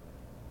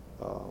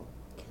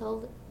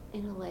 Killed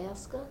in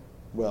Alaska?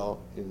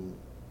 Well, in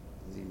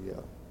the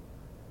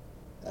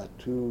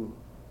Attu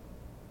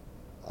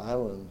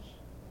Islands,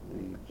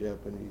 the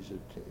Japanese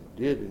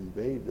did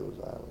invade those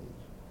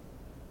islands.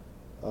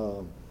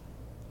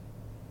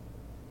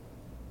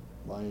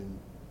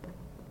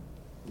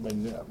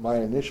 My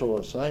initial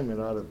assignment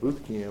out of boot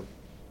camp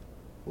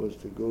was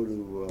to go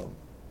to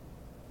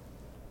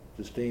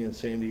stay in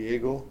San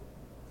Diego,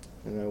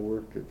 and I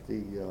worked at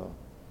the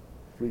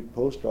Fleet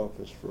Post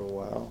Office for a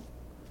while,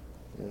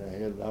 and I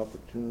had an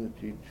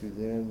opportunity to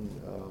then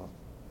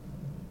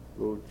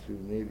go to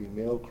Navy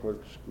Mail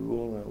Clerk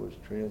School, and I was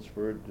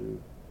transferred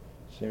to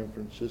San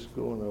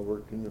Francisco, and I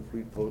worked in the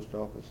Fleet Post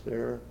Office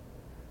there,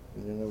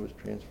 and then I was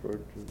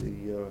transferred to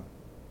the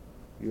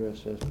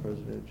USS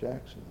President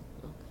Jackson.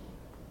 Okay.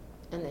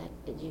 And that,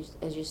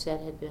 as you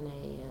said, had been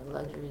a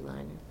luxury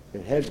liner?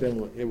 It had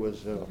been, it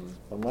was a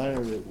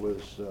liner that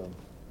was,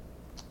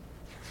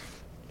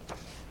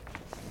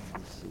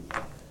 let's see,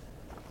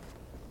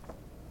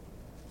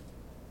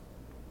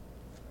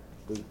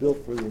 was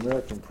built for the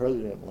American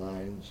President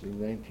lines in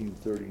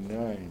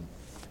 1939,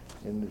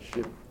 and the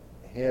ship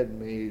had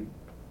made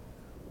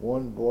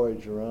one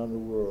voyage around the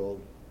world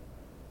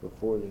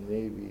before the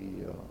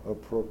Navy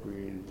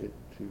appropriated it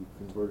to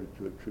convert it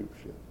to a troop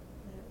ship.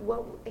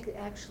 What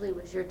actually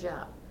was your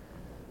job?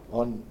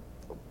 On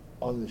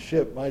the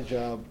ship, my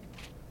job,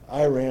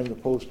 I ran the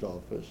post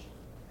office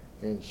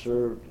and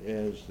served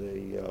as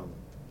it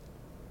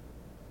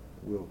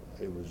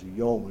was a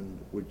yeoman,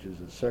 which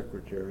is a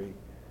secretary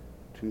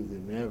to the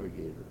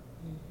navigator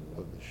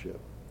of the ship.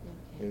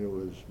 Okay. And it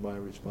was my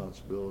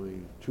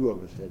responsibility, 2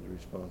 of us had the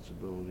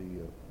responsibility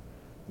of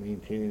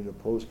maintaining the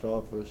post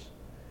office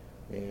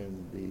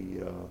and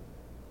the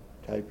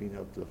typing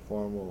up the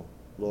formal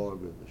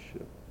log of the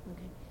ship.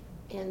 Okay.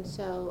 And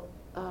so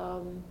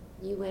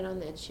you went on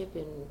that ship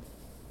in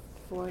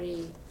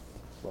 40...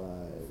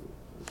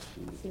 Let's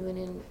see. You went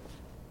in...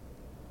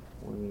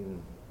 Went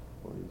in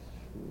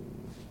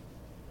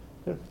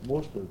 43.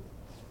 Most of,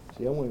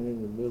 see, I went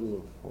in the middle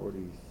of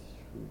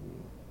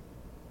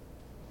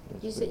 43.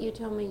 You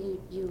told me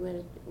you went,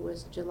 it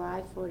was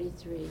July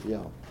 43. Yeah,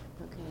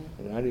 Okay.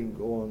 and I didn't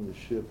go on the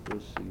ship,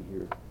 let's see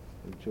here,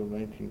 until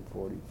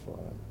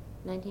 1945.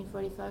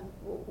 1945,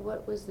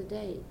 what was the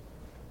date?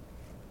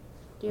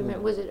 Do you Hmm.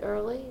 remember, was it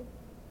early?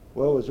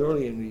 Well, it was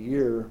early in the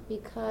year.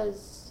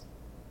 Because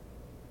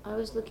I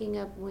was looking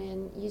up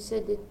when, you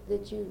said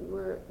that you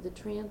were,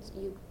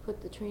 you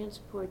put the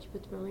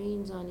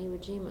Marines on Iwo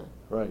Jima.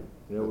 Right,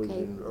 that was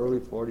Okay. in early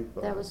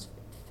 45. That was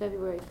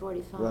February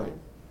 45. Right,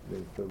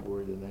 then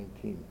February the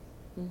 19th.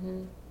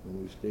 Mm-hmm.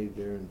 And we stayed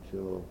there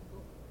until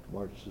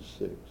March the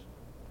 6th.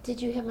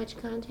 Did you have much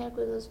contact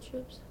with those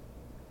troops?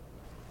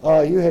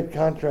 You had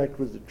contact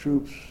with the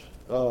troops,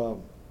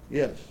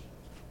 yes.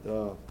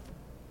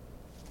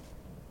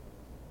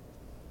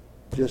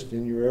 Just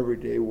in your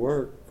everyday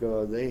work,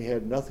 they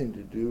had nothing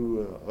to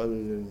do other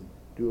than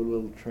do a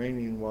little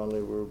training while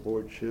they were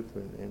aboard ship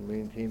and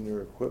maintain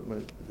their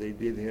equipment. They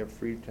did have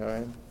free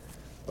time.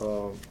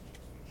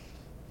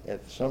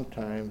 At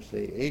sometimes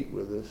they ate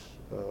with us,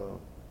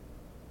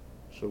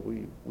 so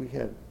we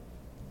had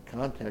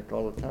contact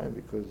all the time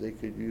because they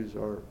could use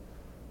our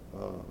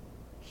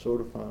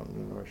soda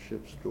fountain in our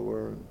ship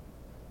store and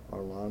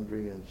our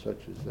laundry and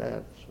such as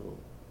that. So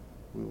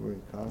we were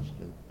in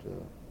constant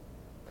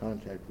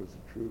contact with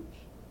the troops.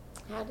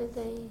 How did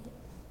they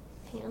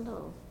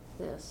handle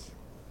this?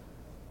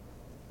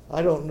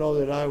 I don't know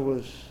that I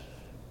was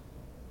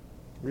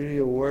really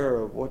aware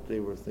of what they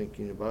were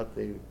thinking about.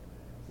 They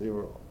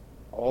were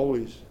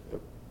always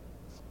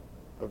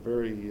a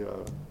very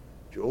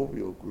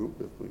jovial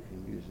group, if we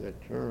can use that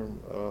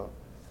term.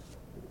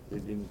 They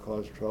didn't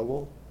cause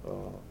trouble.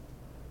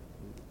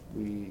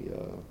 We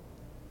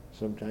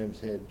sometimes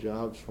had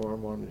jobs for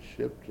them on the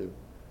ship to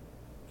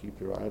keep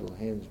their idle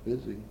hands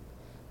busy.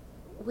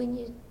 When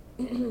you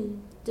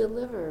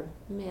deliver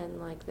men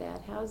like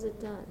that, how's it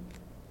done?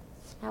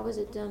 How was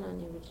it done on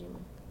Iwo Jima?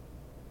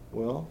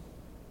 Well,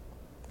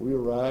 we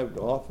arrived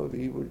off of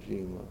Iwo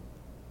Jima,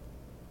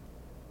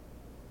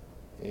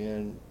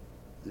 and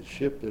the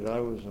ship that I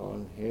was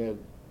on had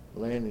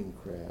landing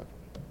craft.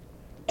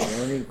 The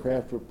landing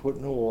craft were put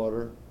in the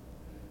water,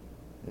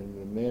 and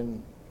the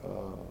men,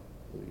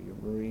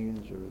 the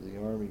Marines or the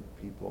Army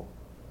people,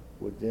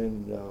 would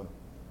then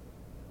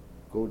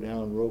go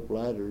down rope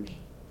ladders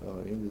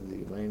into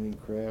the landing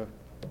craft.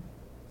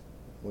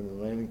 When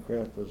the landing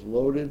craft was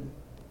loaded,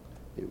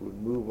 it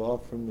would move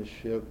off from the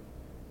ship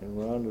and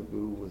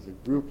rendezvous with a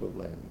group of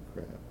landing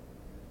craft,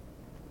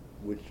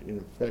 which in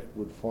effect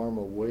would form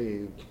a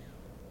wave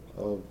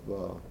of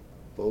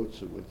boats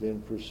that would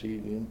then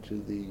proceed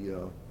into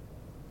the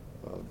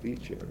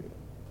beach area.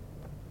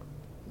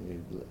 And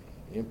you'd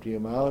empty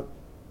them out,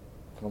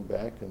 come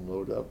back and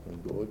load up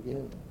and go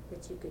again.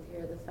 That you could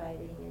hear the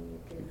fighting and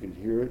You could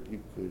hear it, you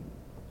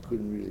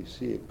couldn't really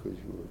see it because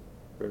you were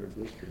fair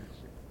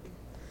distance.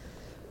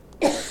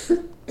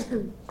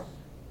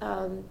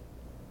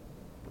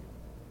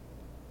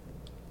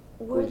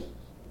 Were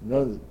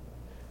None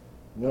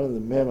of the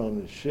men on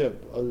the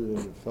ship, other than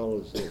the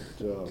fellows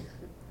that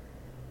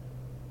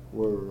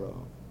were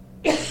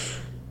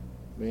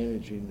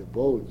managing the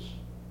boats,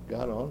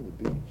 got on the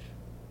beach.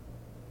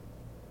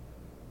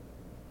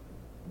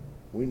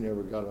 We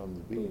never got on the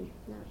beach,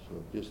 No.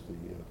 so just the.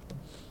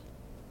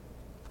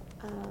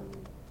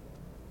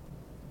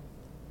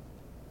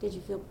 Did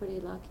you feel pretty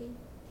lucky?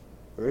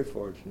 Very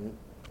fortunate.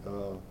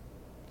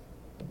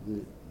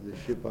 The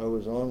ship I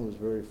was on was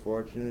very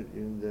fortunate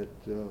in that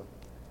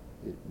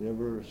it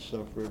never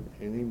suffered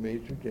any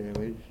major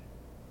damage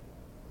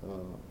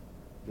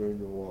during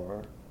the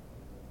war,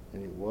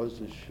 and it was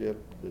the ship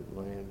that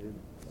landed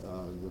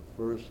the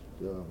first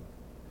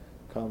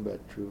combat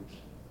troops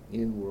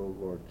in World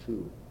War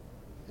II,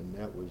 and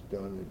that was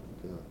done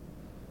at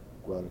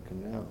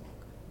Guadalcanal.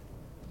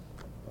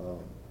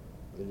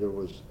 And there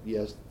was,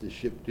 yes, the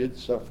ship did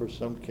suffer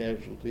some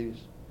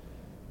casualties,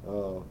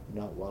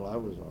 not while I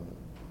was on it.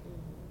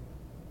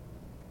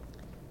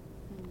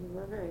 And you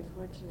were very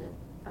fortunate.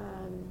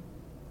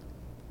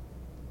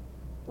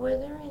 Were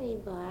there any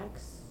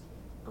blacks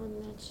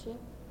on that ship?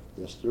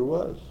 Yes, there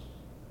was.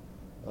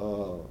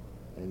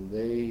 And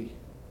they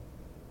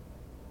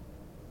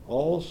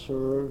all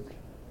served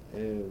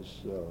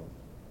as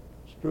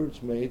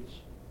stewards'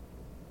 mates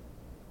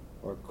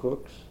or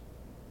cooks,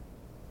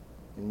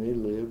 and they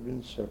lived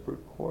in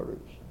separate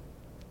quarters.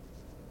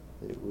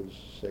 It was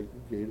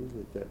segregated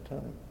at that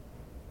time.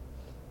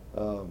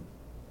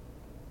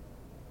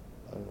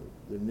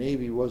 The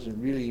Navy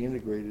wasn't really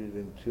integrated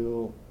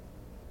until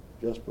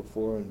just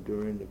before and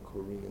during the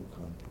Korean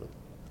conflict.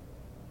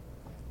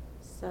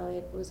 So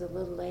it was a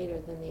little later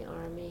than the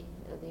Army.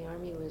 The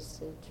Army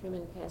was,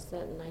 Truman passed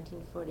that in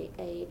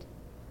 1948.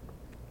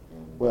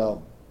 And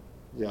Well,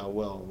 yeah,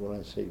 well, when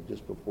I say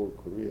just before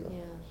Korea,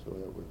 Yeah. so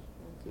that was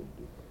Okay.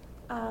 good.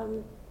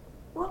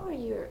 What were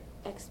your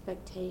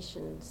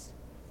expectations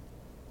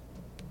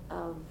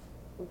of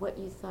what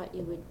you thought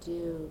you would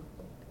do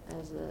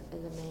as a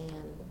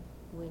man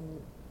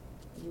when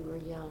you were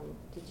young?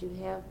 Did you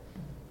have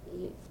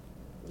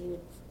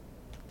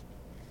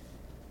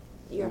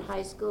your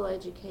high school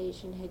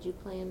education, had you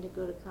planned to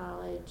go to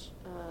college?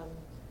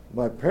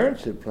 My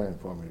parents had planned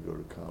for me to go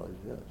to college,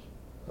 yes.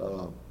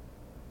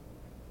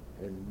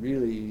 And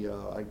really,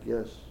 I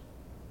guess,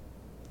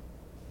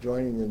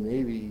 joining the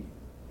Navy,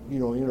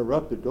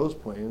 interrupted those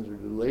plans or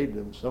delayed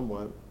them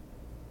somewhat.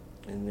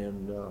 And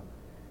then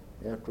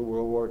after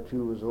World War II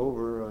was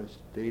over, I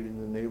stayed in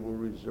the Naval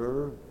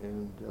Reserve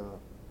and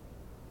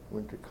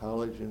went to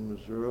college in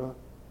Missouri,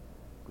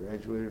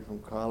 graduated from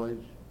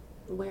college.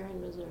 Where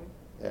in Missouri?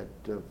 At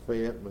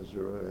Fayette,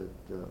 Missouri,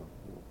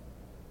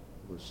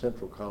 was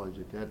Central College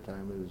at that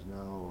time. It is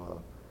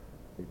now,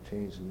 they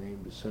changed the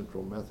name to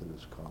Central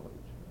Methodist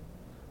College.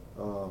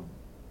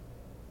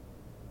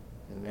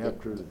 And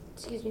after...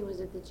 Excuse me, was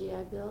it the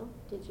GI Bill?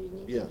 Did you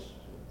need Yes,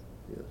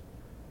 that? yes.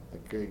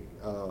 Okay,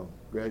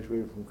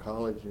 graduated from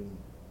college in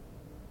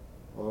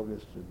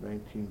August of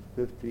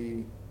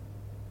 1950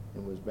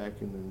 and was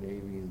back in the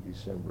Navy in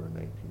December of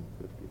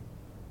 1950.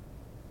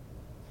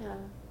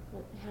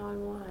 How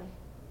and why?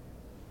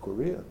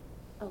 Korea.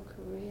 Oh,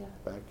 Korea.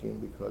 Back in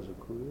because of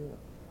Korea.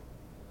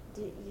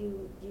 Did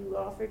you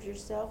offered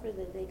yourself, or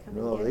did they come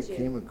No, and they get you?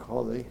 came and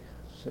called. They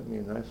sent me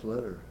a nice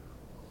letter.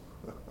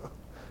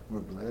 We're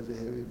glad to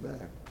have you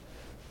back.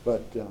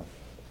 But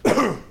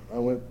I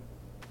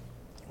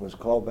was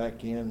called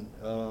back in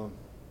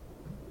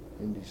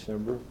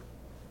December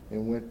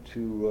and went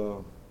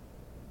to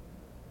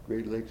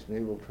Great Lakes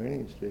Naval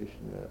Training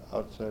Station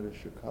outside of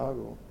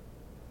Chicago,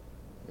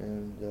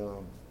 and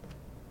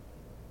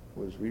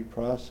was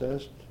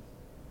reprocessed.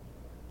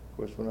 Of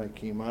course, when I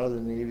came out of the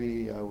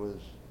Navy, I was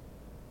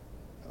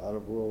out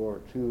of World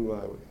War II.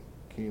 I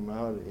came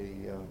out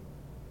a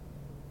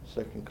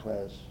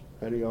second-class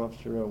petty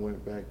officer. I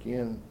went back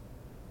in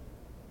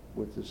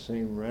with the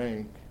same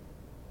rank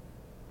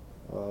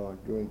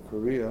during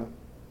Korea.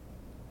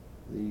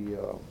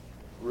 The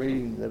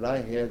rating that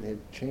I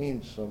had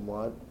changed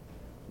somewhat.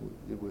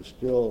 It was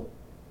still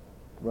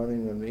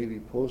running the Navy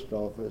Post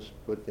Office,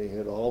 but they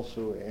had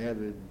also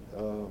added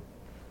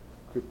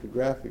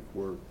cryptographic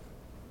work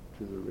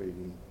to the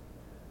rating.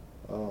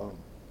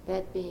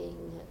 That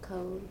being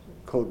code?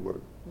 Code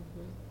work.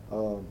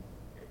 Mm-hmm.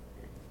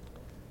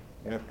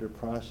 After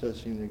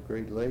processing at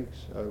Great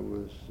Lakes, I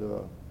was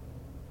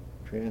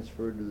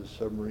transferred to the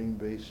submarine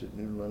base at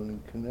New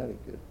London,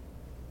 Connecticut,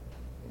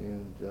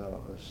 and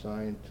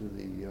assigned to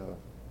the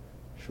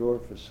shore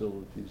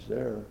facilities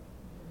there.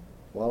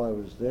 While I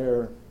was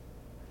there,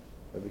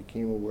 I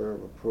became aware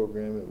of a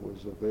program that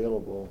was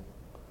available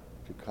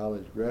to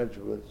college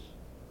graduates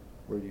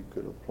where you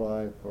could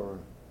apply for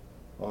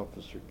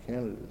officer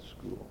candidate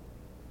school,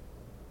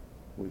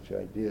 which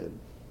I did.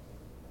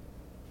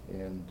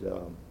 And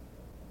I'll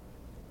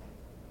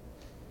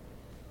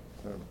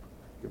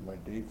get my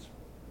dates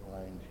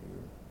lined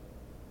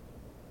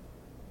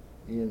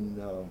here. In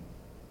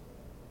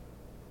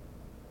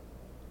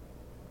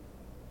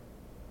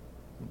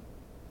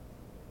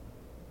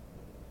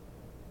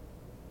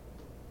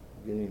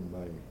getting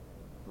my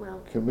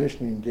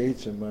commissioning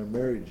dates and my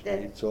marriage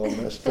dates all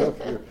messed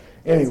up here.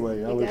 Anyway,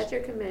 you got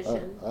your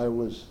commission. I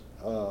was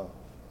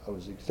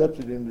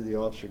accepted into the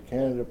Officer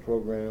Candidate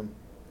program.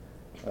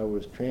 I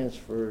was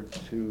transferred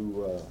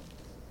to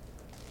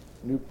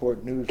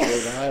Newport News,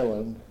 Rhode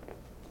Island.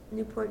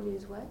 Newport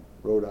News what?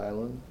 Rhode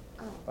Island.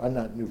 Oh.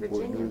 Not Newport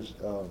Virginia? News.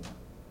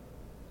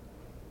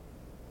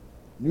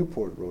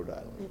 Newport, Rhode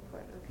Island.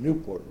 Newport, okay.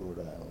 Newport, Rhode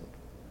Island.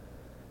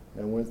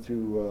 I went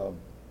through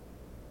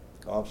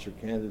Officer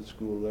Candidate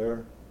School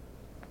there,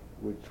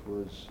 which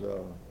was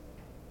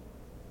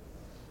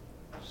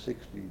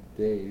 60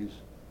 days.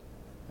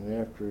 And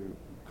after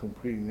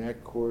completing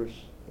that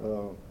course,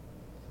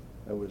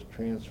 I was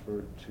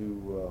transferred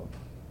to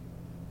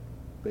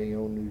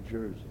Bayonne, New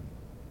Jersey.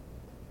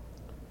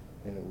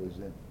 And it was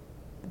at,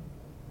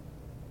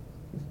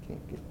 I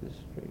can't get this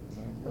straight in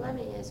my mind. Let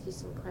me ask you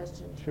some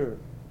questions. Sure.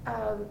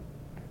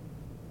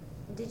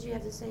 Did you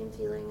have the same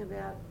feeling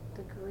about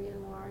the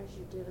Korean War as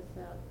you did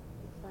about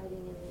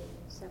fighting in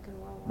the Second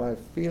World War? My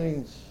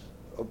feelings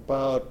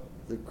about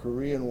the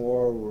Korean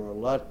War were a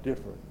lot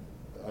different.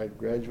 I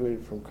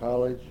graduated from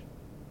college.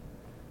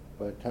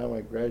 By the time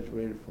I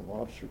graduated from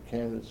Officer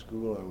Candidate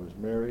School, I was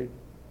married.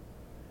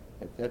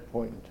 At that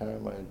point in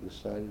time, I had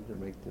decided to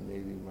make the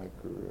Navy my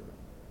career,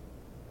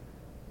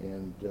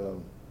 and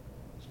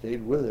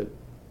stayed with it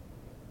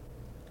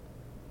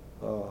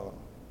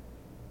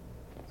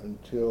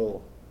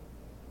until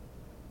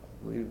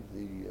I believe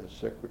the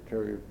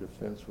Secretary of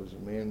Defense was a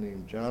man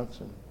named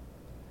Johnson,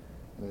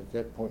 and at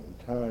that point in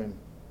time,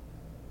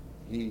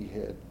 he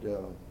had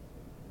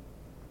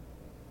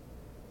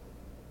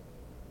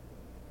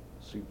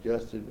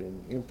suggested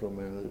and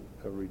implemented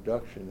a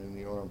reduction in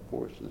the armed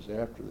forces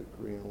after the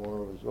Korean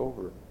War was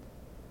over.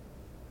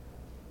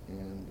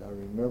 And I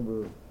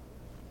remember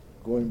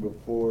going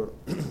before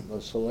a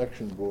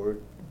selection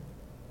board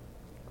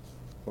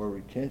for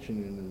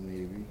retention in the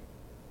Navy,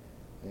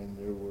 and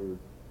there were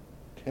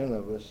 10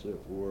 of us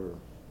that were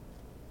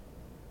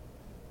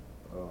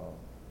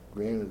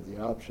granted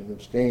the option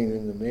of staying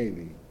in the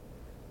Navy.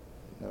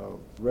 Now,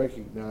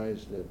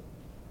 recognize that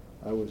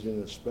I was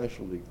in a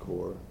specialty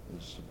corps,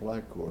 a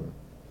supply corps,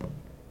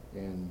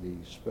 and the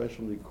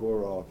specialty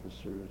corps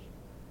officers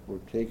were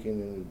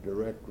taken in a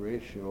direct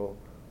ratio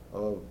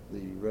of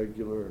the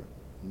regular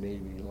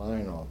Navy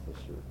line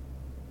officer.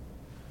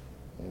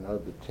 And out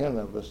of the 10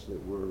 of us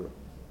that were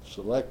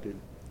selected,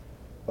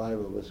 5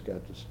 of us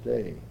got to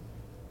stay,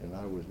 and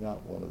I was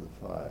not one of the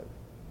 5.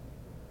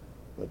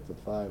 But the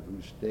 5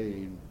 who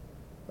stayed,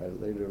 I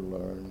later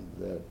learned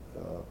that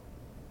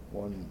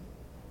one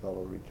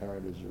fellow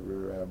retired as a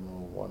rear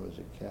admiral, 1 as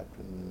a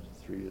captain, and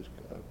 3 as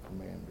a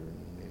commander in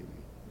the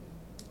Navy.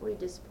 Were you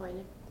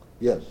disappointed?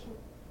 Yes,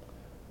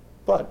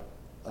 but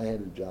I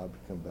had a job to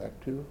come back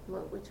to.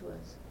 Which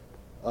was?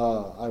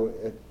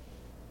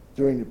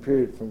 During the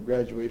period from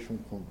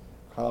graduation from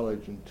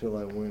college until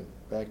I went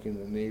back in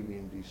the Navy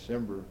in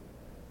December,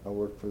 I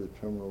worked for the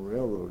Terminal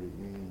Railroad at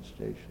Union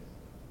Station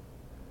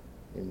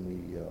in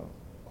the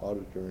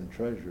auditor and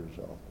treasurer's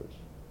office.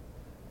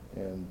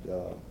 And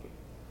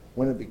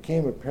when it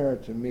became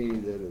apparent to me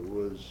that it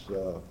was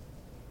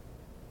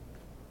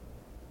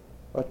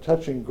a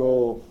touch and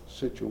go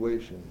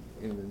situation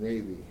in the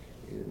Navy,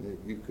 in that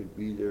you could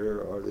be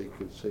there or they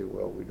could say,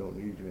 well, we don't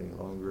need you any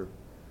longer,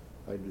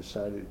 I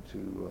decided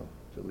to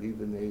leave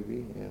the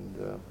Navy,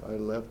 and I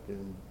left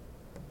in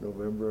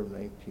November of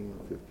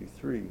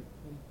 1953.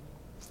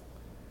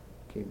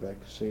 Came back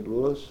to St.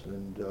 Louis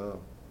and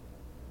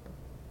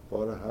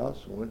bought a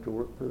house and went to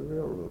work for the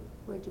railroad.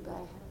 Where'd you buy a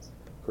house?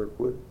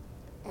 Kirkwood.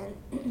 And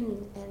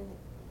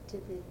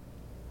did the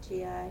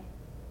GI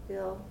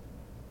Bill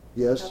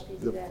Yes, help you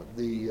do that?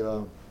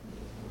 the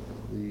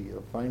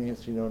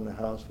financing on the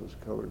house was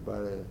covered by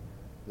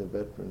the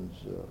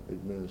Veterans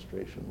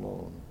Administration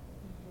loan.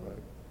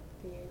 Right.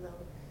 VA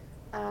loan.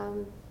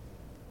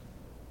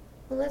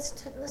 Well, let's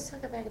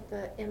talk about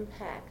the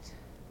impact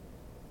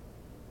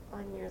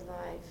on your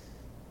life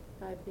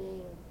by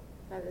the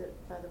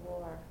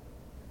war.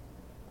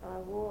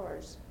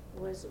 Wars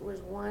was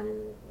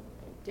one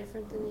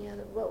different than the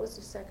other. What was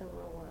the Second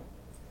World War?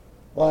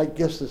 Well, I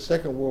guess the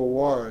Second World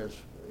War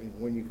is,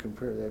 when you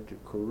compare that to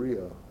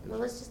Korea. Well,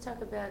 let's just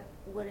talk about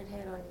what it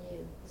had on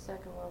you, the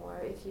Second World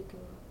War, if you can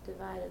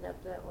divide it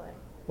up that way.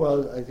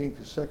 Well, I think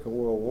the Second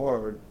World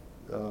War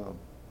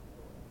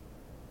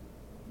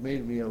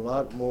made me a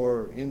lot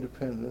more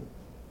independent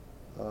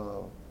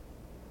of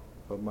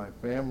my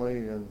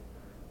family and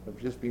of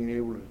just being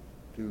able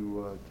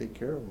to take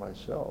care of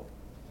myself.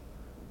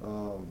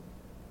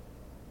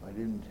 I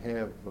didn't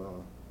have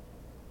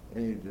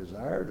any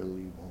desire to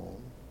leave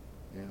home,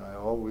 and I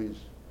always,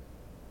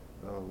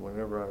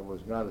 whenever I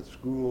was not at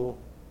school,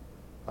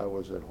 I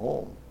was at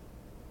home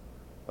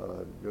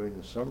during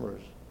the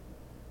summers,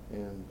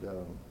 and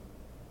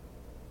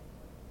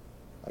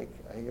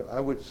I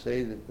would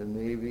say that the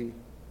Navy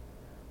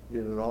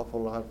did an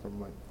awful lot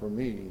for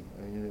me.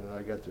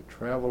 I got to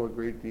travel a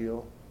great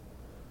deal.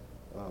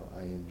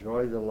 I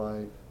enjoyed the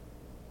life.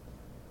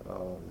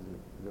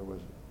 There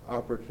was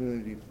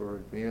opportunity for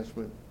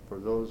advancement for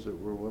those that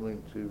were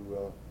willing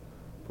to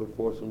put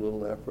forth a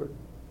little effort.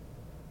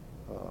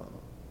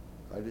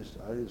 I just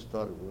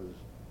thought it was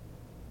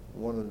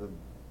one of the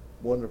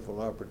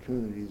wonderful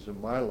opportunities in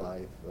my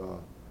life,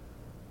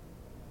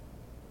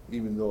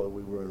 even though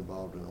we were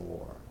involved in a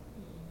war.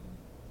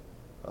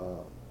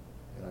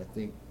 And I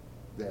think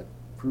that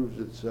proves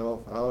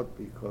itself out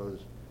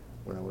because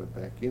when I went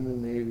back in the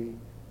Navy,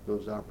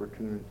 those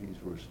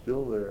opportunities were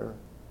still there,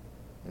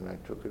 and I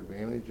took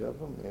advantage of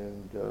them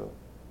and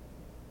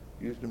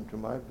used them to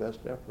my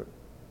best effort.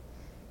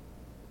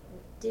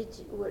 Did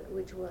you,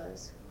 which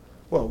was?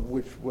 Well,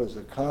 which was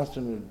a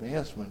constant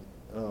advancement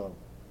up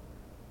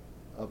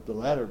the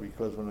ladder,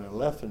 because when I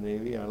left the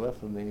Navy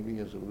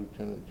as a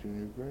lieutenant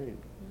junior grade.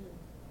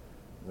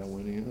 And I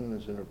went in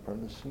as an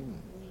apprentice seaman.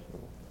 So.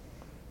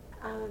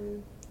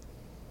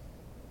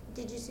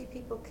 Did you see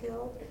people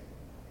killed?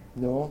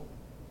 No.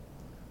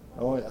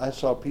 I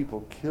saw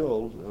people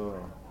killed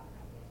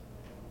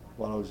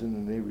while I was in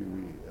the Navy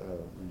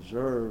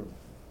Reserve.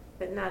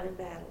 But not in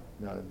battle?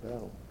 Not in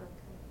battle. Okay.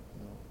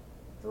 No.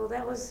 Well,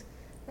 that was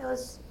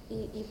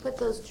you put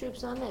those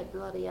troops on that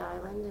bloody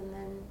island, and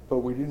then... But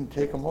we didn't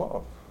take them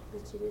off.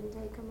 But you didn't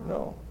take them off?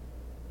 No.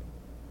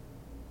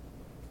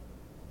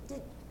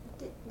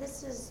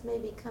 This is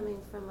maybe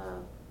coming from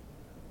a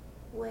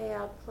way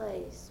out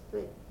place,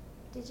 but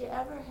did you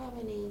ever have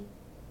any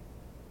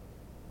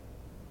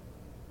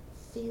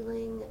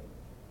feeling,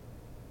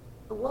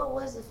 what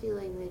was the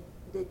feeling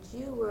that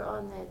you were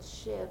on that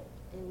ship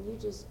and you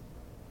just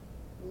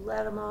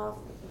let them off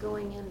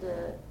going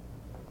into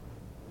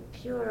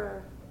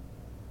pure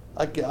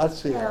I'd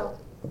say hell?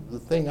 the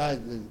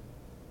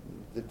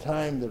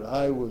time that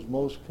I was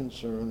most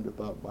concerned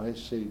about my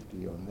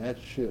safety on that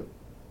ship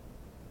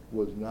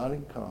was not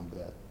in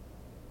combat,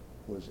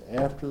 was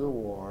after the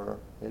war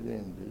had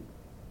ended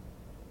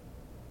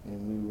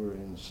and we were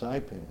in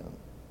Saipan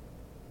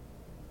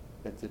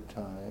at the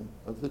time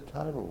of the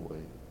tidal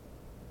wave.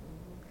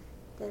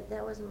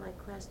 That wasn't my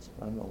question.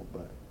 I know,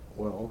 but,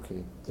 well,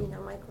 okay. Do you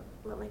know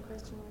what my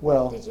question was?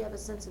 Well, did you have a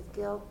sense of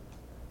guilt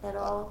at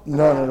all?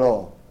 None at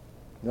all.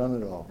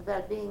 None at all.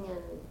 About being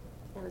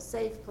in a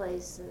safe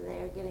place and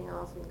they're getting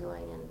off and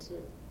going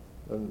into.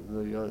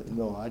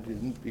 No, I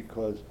didn't,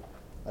 because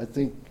I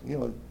think,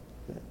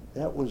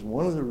 that was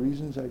one of the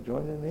reasons I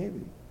joined the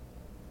Navy.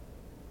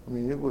 I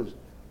mean, it was,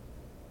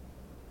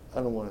 I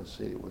don't want to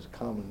say it was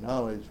common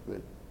knowledge,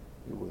 but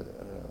it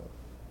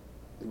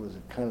was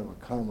a kind of a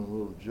common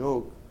little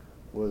joke,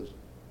 was,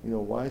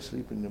 why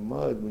sleep in the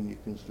mud when you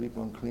can sleep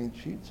on clean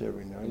sheets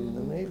every night in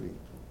the Navy?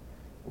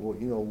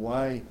 Well,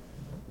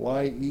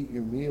 why eat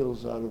your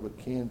meals out of a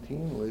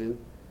canteen lid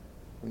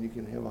when you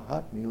can have a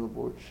hot meal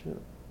aboard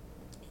ship?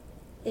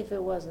 If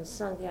it wasn't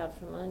sunk out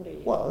from under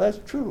you. Well, that's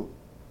true.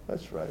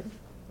 That's right.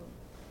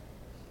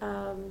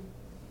 All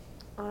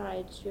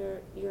right,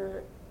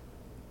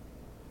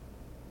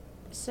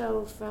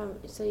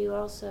 so you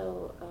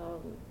also,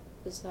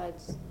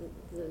 besides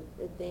the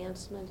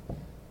advancement,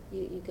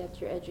 you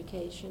got your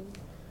education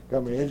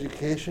Got my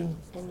education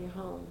and your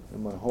home.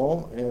 in my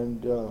home,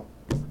 and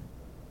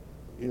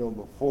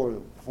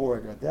before I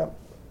got that,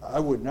 I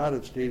would not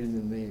have stayed in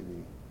the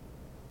Navy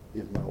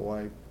if my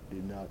wife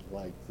did not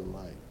like the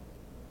life.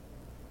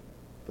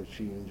 But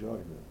she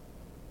enjoyed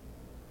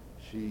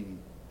it.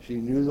 She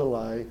knew the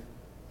life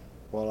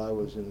while I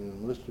was an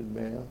enlisted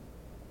man,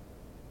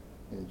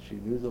 and she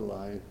knew the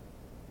life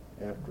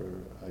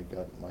after I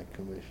got my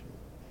commission.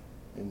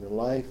 And the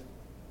life,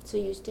 So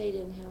you stayed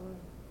in how long?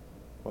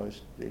 well, I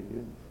stayed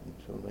in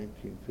until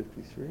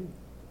 1953.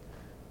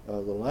 The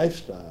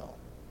lifestyle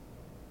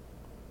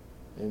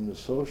and the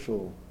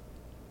social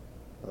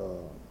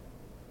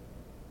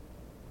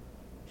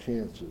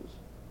chances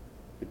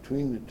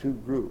between the two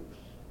groups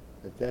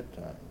at that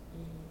time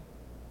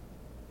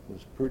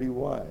was pretty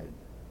wide.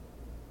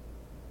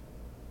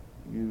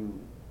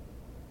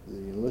 The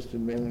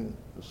enlisted men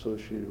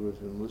associated with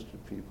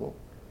enlisted people,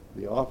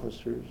 the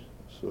officers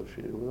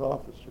associated with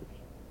officers.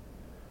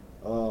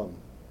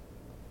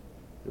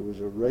 There was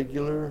a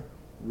regular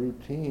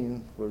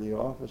routine for the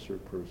officer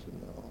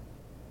personnel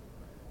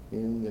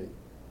in that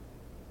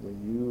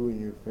when you and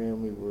your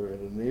family were at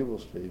a naval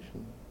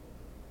station,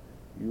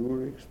 you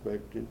were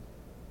expected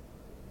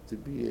to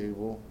be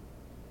able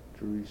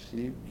to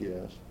receive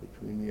guests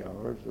between the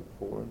hours of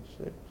 4 and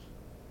 6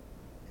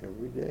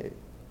 every day.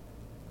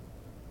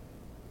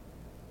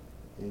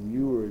 And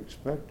you were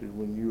expected,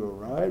 when you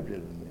arrived at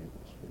a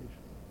naval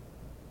station,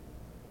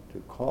 to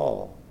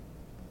call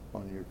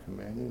on your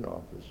commanding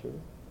officer,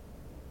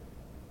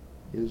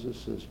 his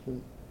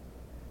assistant,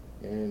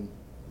 and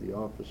the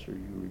officer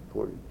you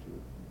reported to.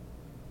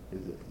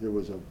 There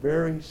was a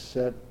very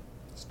set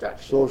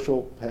Structure.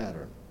 social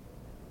pattern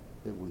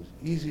that was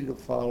easy to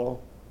follow,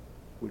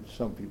 which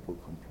some people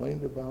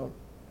complained about,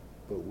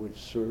 but which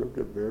served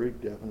a very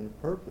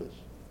definite purpose.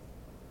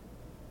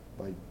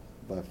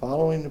 By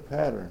following the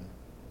pattern,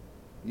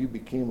 you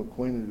became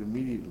acquainted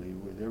immediately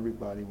with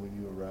everybody when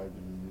you arrived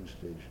in the new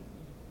station.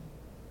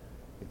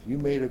 If you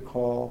made a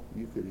call,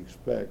 you could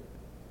expect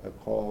a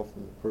call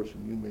from the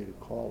person you made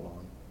a call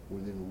on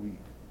within a week.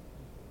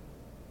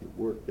 It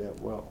worked that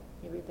well.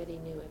 Everybody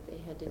knew what they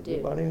had to do.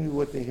 Everybody knew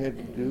what they had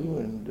to do,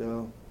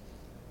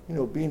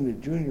 and being the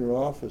junior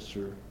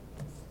officer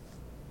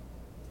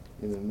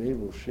in a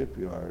naval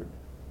shipyard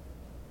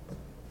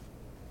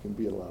can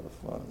be a lot of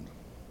fun.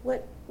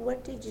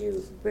 What did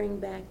you bring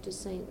back to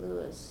St.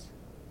 Louis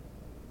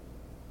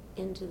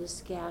into the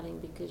scouting,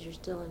 because you're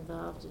still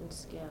involved in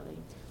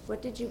scouting?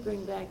 What did you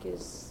bring back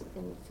as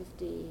in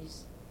the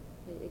 50s?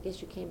 I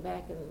guess you came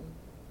back and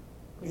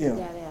when you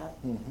got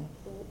out.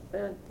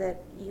 Mm-hmm.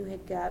 That you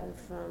had gotten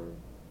from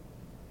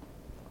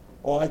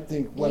Oh, I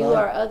think what you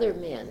I... or other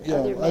men. Yeah,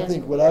 Other men. I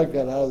think when I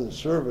got out of the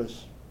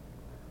service,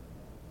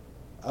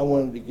 I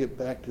wanted to get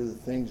back to the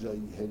things I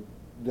had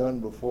done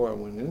before I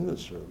went into the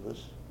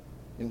service,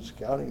 and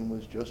scouting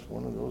was just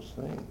one of those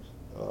things.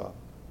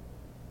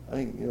 I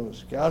think,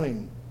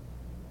 scouting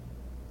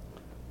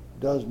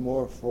does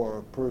more for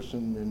a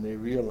person than they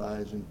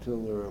realize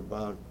until they're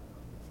about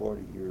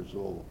 40 years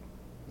old.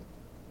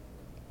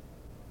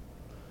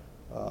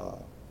 Or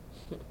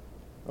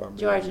maybe-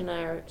 George and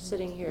I are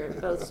sitting here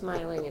both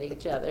smiling at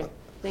each other,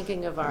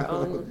 thinking of our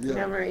own Yeah.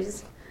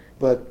 memories.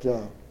 But,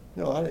 to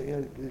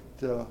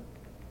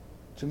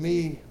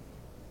me,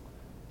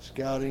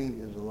 scouting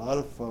is a lot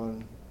of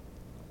fun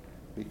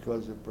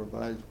because it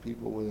provides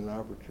people with an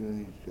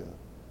opportunity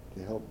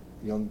to help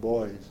young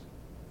boys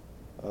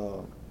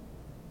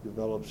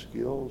develop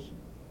skills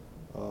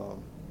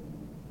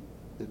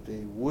that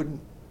they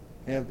wouldn't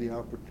have the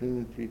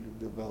opportunity to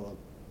develop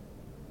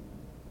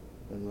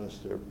unless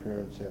their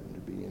parents happen to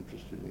be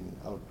interested in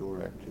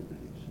outdoor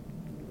activities.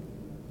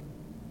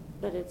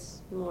 But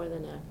it's more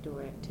than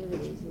outdoor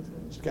activities,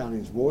 isn't it?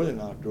 Scouting's more than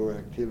outdoor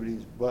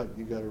activities, but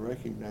you got to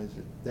recognize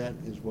that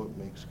is what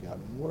makes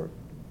scouting work.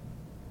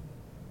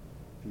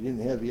 If you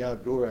didn't have the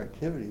outdoor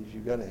activities, you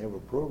got to have a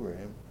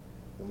program.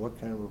 And what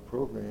kind of a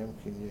program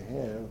can you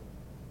have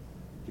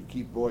to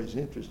keep boys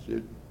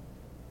interested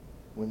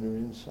when they're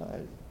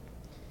inside?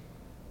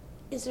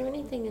 Is there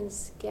anything in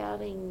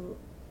scouting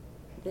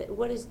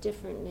what is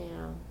different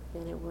now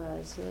than it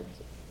was?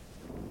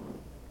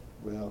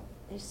 Well,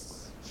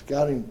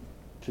 Scouting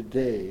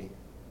today,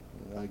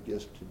 and I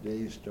guess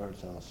today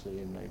starts, I'll say,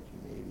 in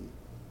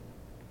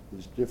 1980,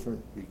 is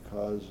different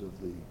because of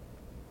the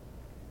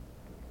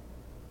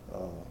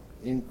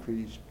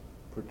increased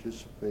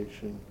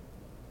participation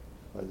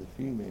by the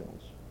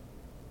females.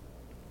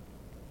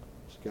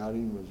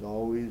 Scouting was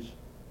always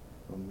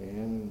a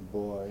man and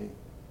boy.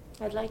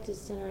 I'd like to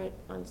center it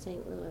on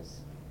St.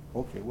 Louis.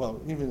 Okay, well,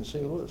 even in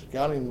St. Louis,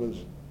 Scouting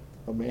was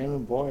a man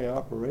and boy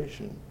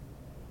operation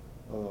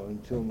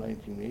until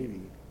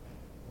 1980.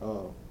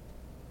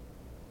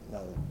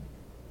 Now,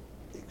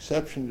 the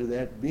exception to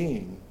that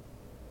being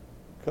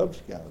Cub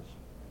Scouts.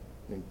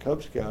 And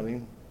Cub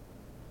Scouting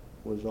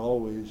was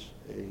always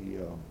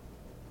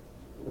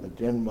a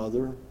den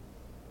mother,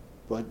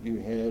 but you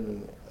had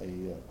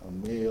a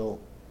male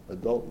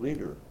adult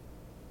leader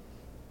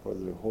for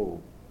the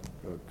whole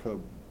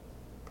Cub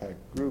Pack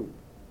group.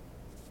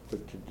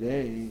 But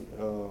today,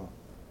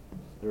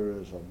 there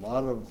is a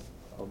lot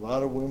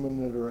of women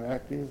that are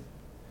active,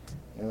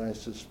 and I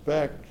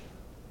suspect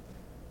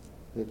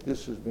that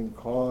this has been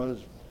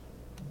caused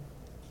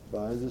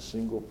by the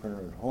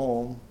single-parent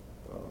home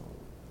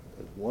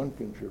as one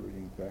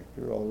contributing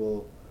factor,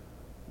 although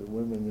the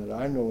women that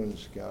I know in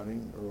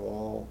Scouting are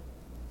all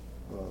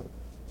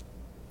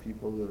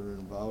people that are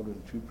involved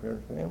in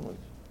two-parent families.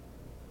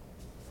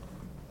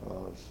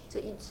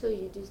 So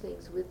you do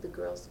things with the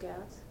Girl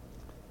Scouts?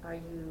 Are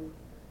you?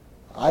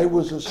 I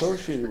was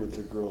associated with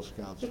the Girl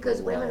Scouts Because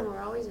for a while. women were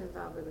always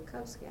involved with the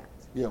Cub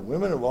Scouts. Yeah,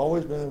 women have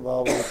always been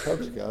involved with the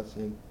Cub Scouts,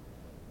 and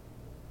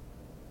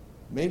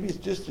maybe it's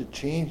just a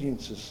changing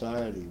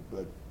society,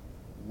 but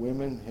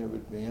women have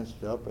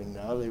advanced up and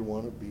now they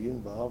want to be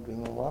involved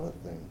in a lot of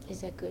things.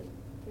 Is that good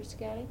for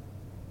Scouting?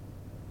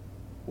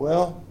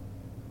 Well,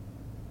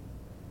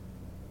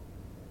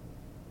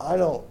 I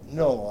don't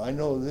know. I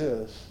know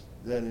this,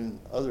 that in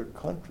other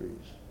countries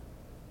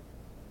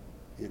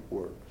it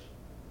works.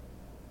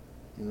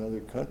 In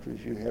other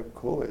countries you have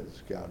co-ed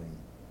scouting.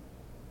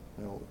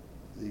 You know,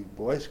 the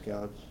Boy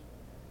Scouts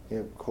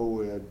have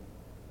co-ed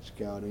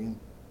scouting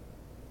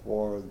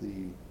for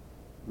the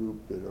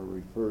group that are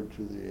referred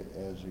to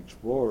as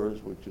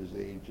explorers, which is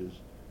ages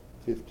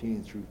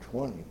 15 through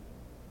 20.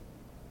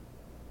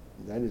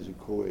 That is a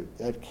co-ed,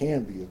 that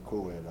can be a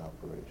co-ed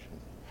operation.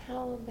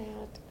 How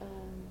about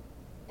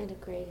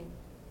integrating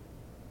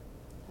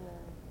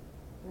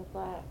the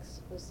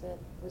blacks? Was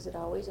it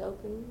always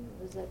open?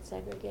 Was that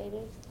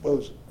segregated? Well,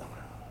 it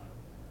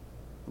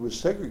was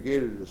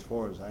segregated as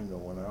far as I know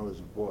when I was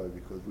a boy,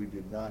 because we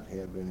did not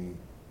have any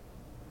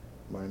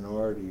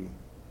minority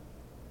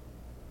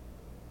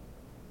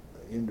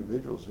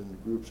individuals in the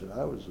groups that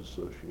I was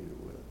associated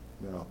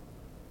with. Now,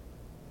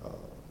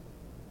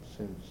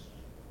 since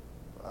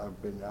I've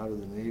been out of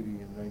the Navy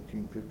in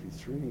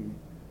 1953,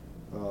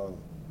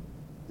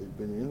 they've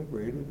been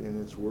integrated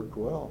and it's worked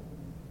well.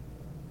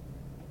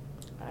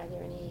 Are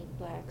there any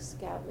black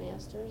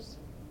scoutmasters?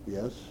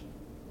 Yes,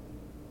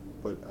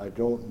 but I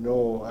don't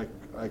know,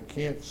 I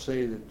can't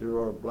say that there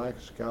are black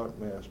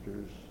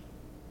scoutmasters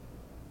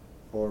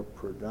for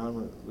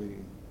predominantly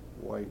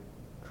white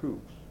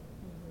troops.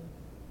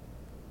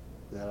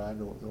 That I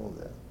don't know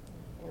that.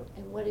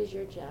 And what is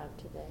your job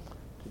today?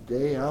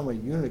 Today I'm a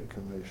unit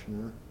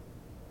commissioner,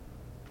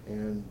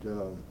 and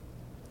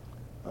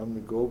I'm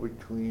the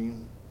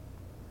go-between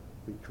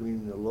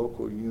between the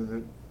local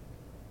unit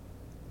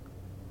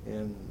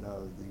and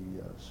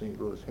the St.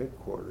 Louis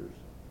headquarters,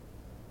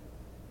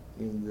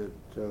 in that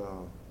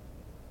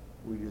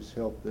we just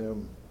help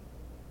them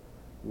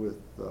with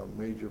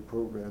major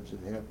programs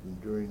that happen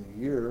during the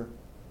year,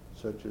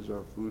 such as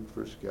our Food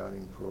for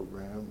Scouting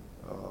program,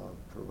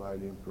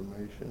 provide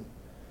information.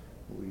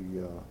 We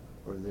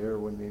are there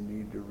when they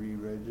need to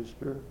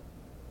re-register.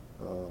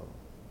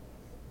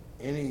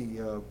 Any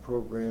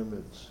program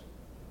that's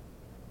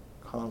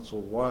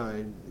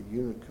council-wide, the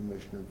unit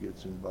commissioner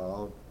gets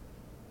involved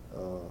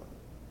to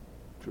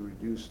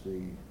reduce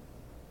the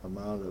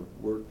amount of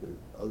work that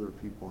other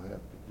people have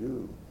to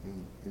do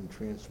in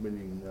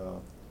transmitting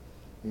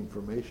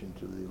information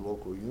to the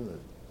local unit.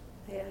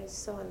 I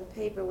saw in the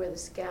paper where the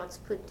Scouts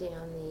put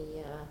down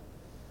the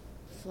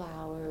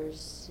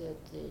flowers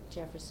at the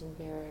Jefferson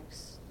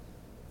Barracks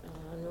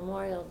on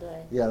Memorial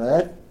Day. Yeah,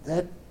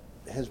 that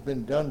has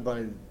been done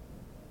by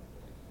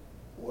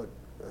what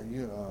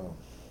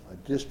a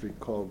district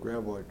called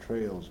Gravois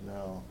Trails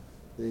now.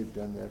 They've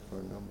done that for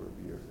a number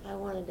of years. I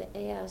wanted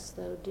to ask,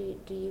 though, do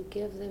you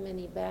give them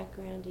any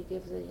background? Do you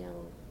give the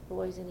young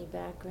boys any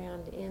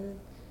background in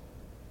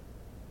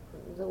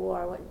the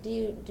war? Do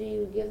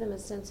you give them a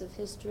sense of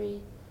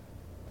history?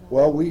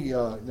 Well, we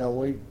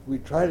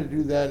try to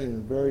do that in a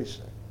very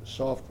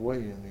soft way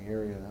in the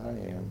area that I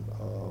am.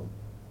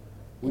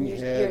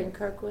 You're in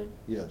Kirkwood?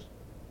 Yes.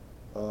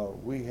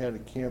 We had a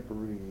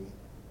camporee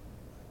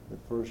the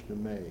 1st of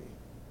May.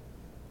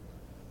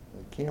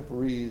 The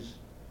camporees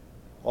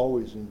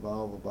always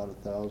involve about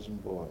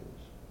 1,000 boys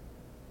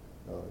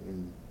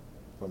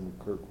from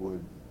the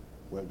Kirkwood,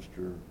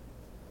 Webster,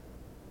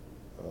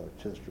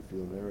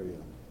 Chesterfield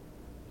area.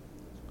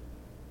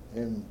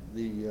 and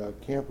the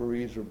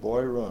camporees are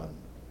boy run.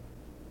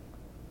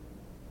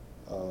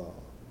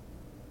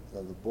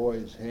 Now the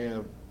boys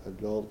have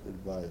adult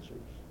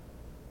advisors,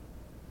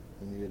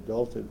 and the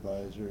adult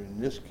advisor in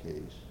this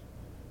case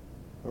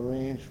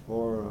arranged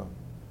for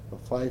a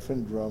fife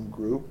and drum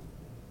group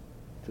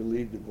to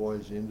lead the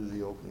boys into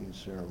the opening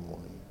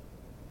ceremony.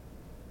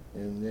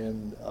 And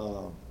then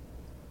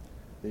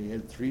they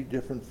had 3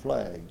 different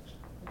flags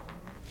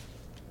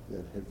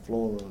that had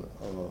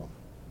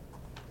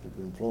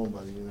been flown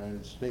by the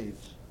United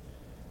States,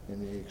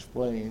 and they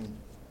explained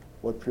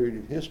what period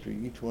of history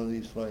each one of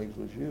these flags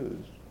was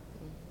used.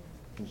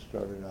 And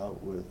started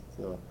out with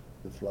the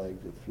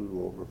flag that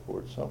flew over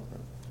Fort Sumter.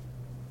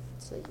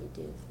 So you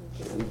do.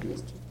 We do.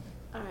 History.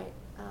 All right.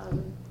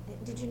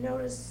 Did you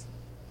notice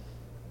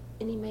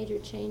any major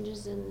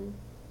changes in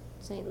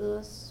St.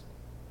 Louis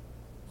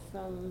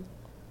from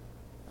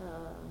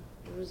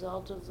the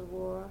result of the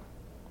war?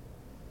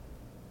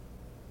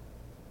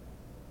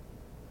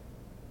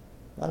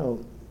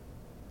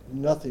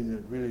 Nothing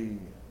that really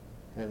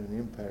had an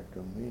impact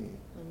on me.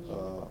 On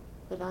you,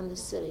 but on the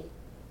city?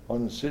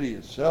 On the city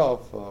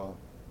itself,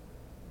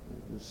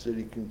 the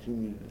city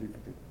continued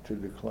to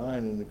decline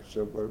and the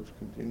suburbs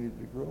continued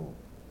to grow.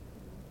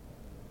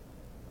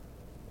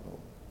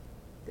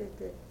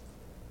 The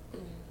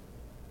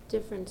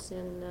difference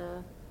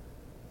in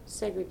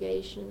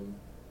segregation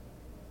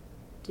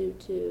due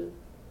to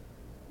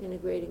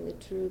integrating the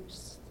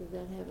troops, did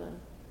that have a...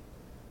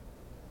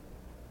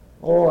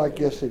 Oh, I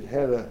guess it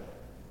had an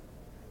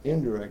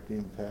indirect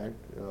impact.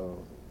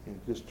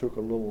 It just took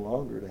a little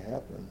longer to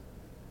happen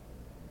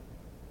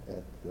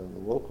at the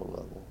local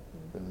level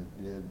than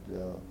it did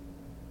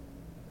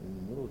in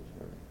the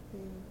military.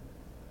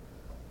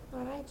 Yeah.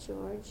 All right,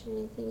 George,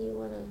 anything you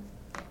want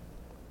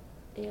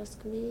to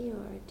ask me,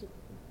 or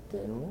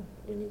No.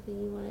 anything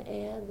you want to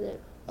add that...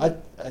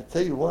 I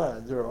tell you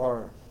what, there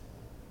are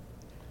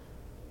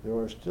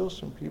still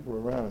some people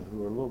around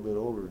who are a little bit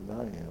older than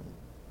I am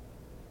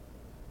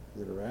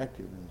that are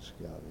active in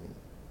scouting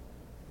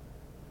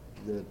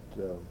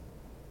that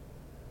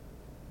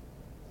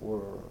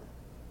were,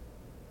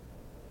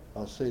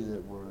 I'll say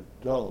that were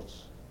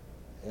adults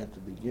at the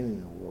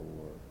beginning of World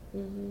War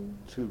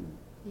II,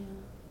 Yeah.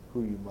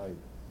 who you might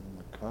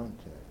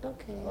contact.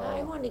 Okay,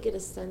 I wanted to get a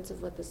sense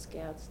of what the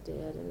Scouts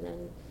did, and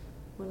then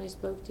when I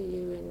spoke to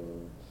you,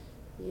 and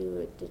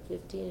you at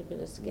 15 had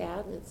been a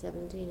Scout, and at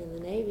 17 in the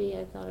Navy,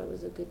 I thought it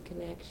was a good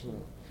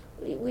connection.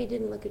 We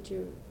didn't look at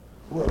your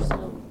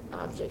personal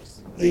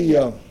objects.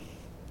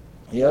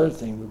 The other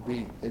thing would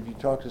be, if you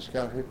talk to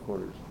Scout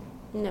headquarters,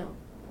 No.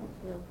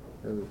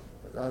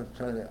 I was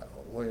trying to,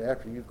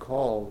 after you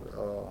called,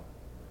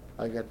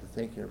 I got to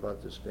thinking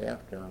about the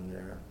staff down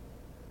there,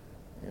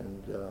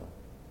 and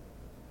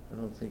I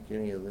don't think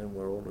any of them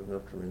were old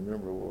enough to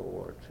remember World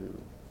War II.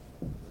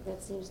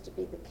 That seems to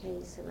be the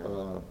case in a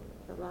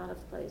lot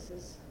of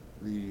places.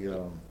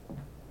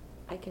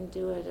 I can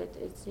do it.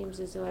 It seems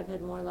as though I've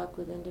had more luck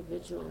with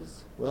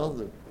individuals. Well,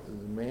 the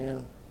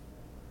man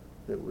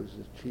that was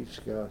the chief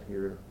scout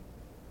here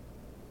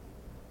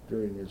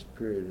during this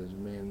period is a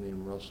man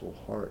named Russell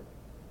Hart,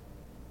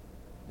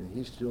 and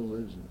he still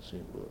lives in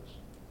St. Louis.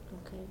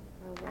 Okay,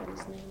 I'll write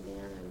his name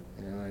down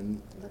And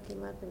and look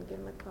him up and give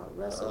him a call.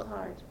 Russell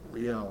Hart.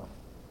 Yeah.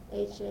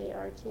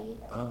 H-A-R-T?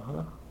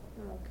 Uh-huh.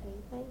 Okay,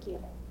 thank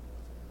you.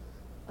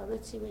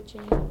 Let's see what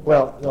you have.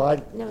 Well,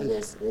 no,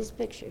 these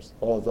pictures.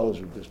 all those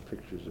are just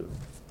pictures of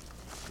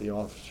the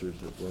officers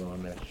that were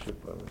on that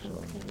ship I was on.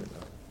 Okay.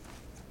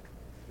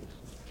 This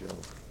is Joe.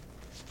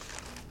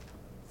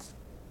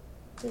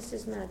 This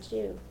is not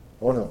you.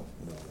 Oh, no.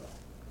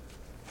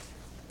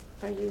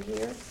 Are you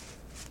here?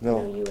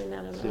 No. No, you were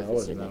not an See, officer. I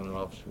was not an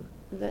officer.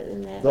 But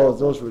in that...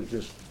 Those were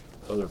just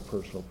other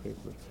personal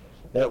papers.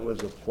 That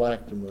was a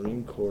plaque the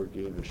Marine Corps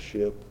gave a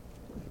ship.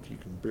 If you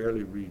can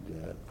barely read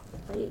that.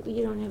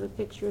 You don't have a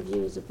picture of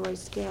you as a Boy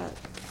Scout.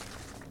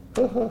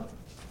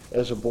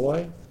 As a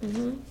boy?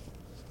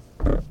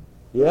 Mm-hmm.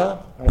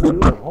 Yeah, I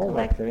do at home,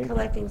 I think.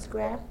 Collecting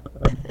scrap?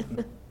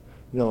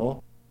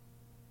 No.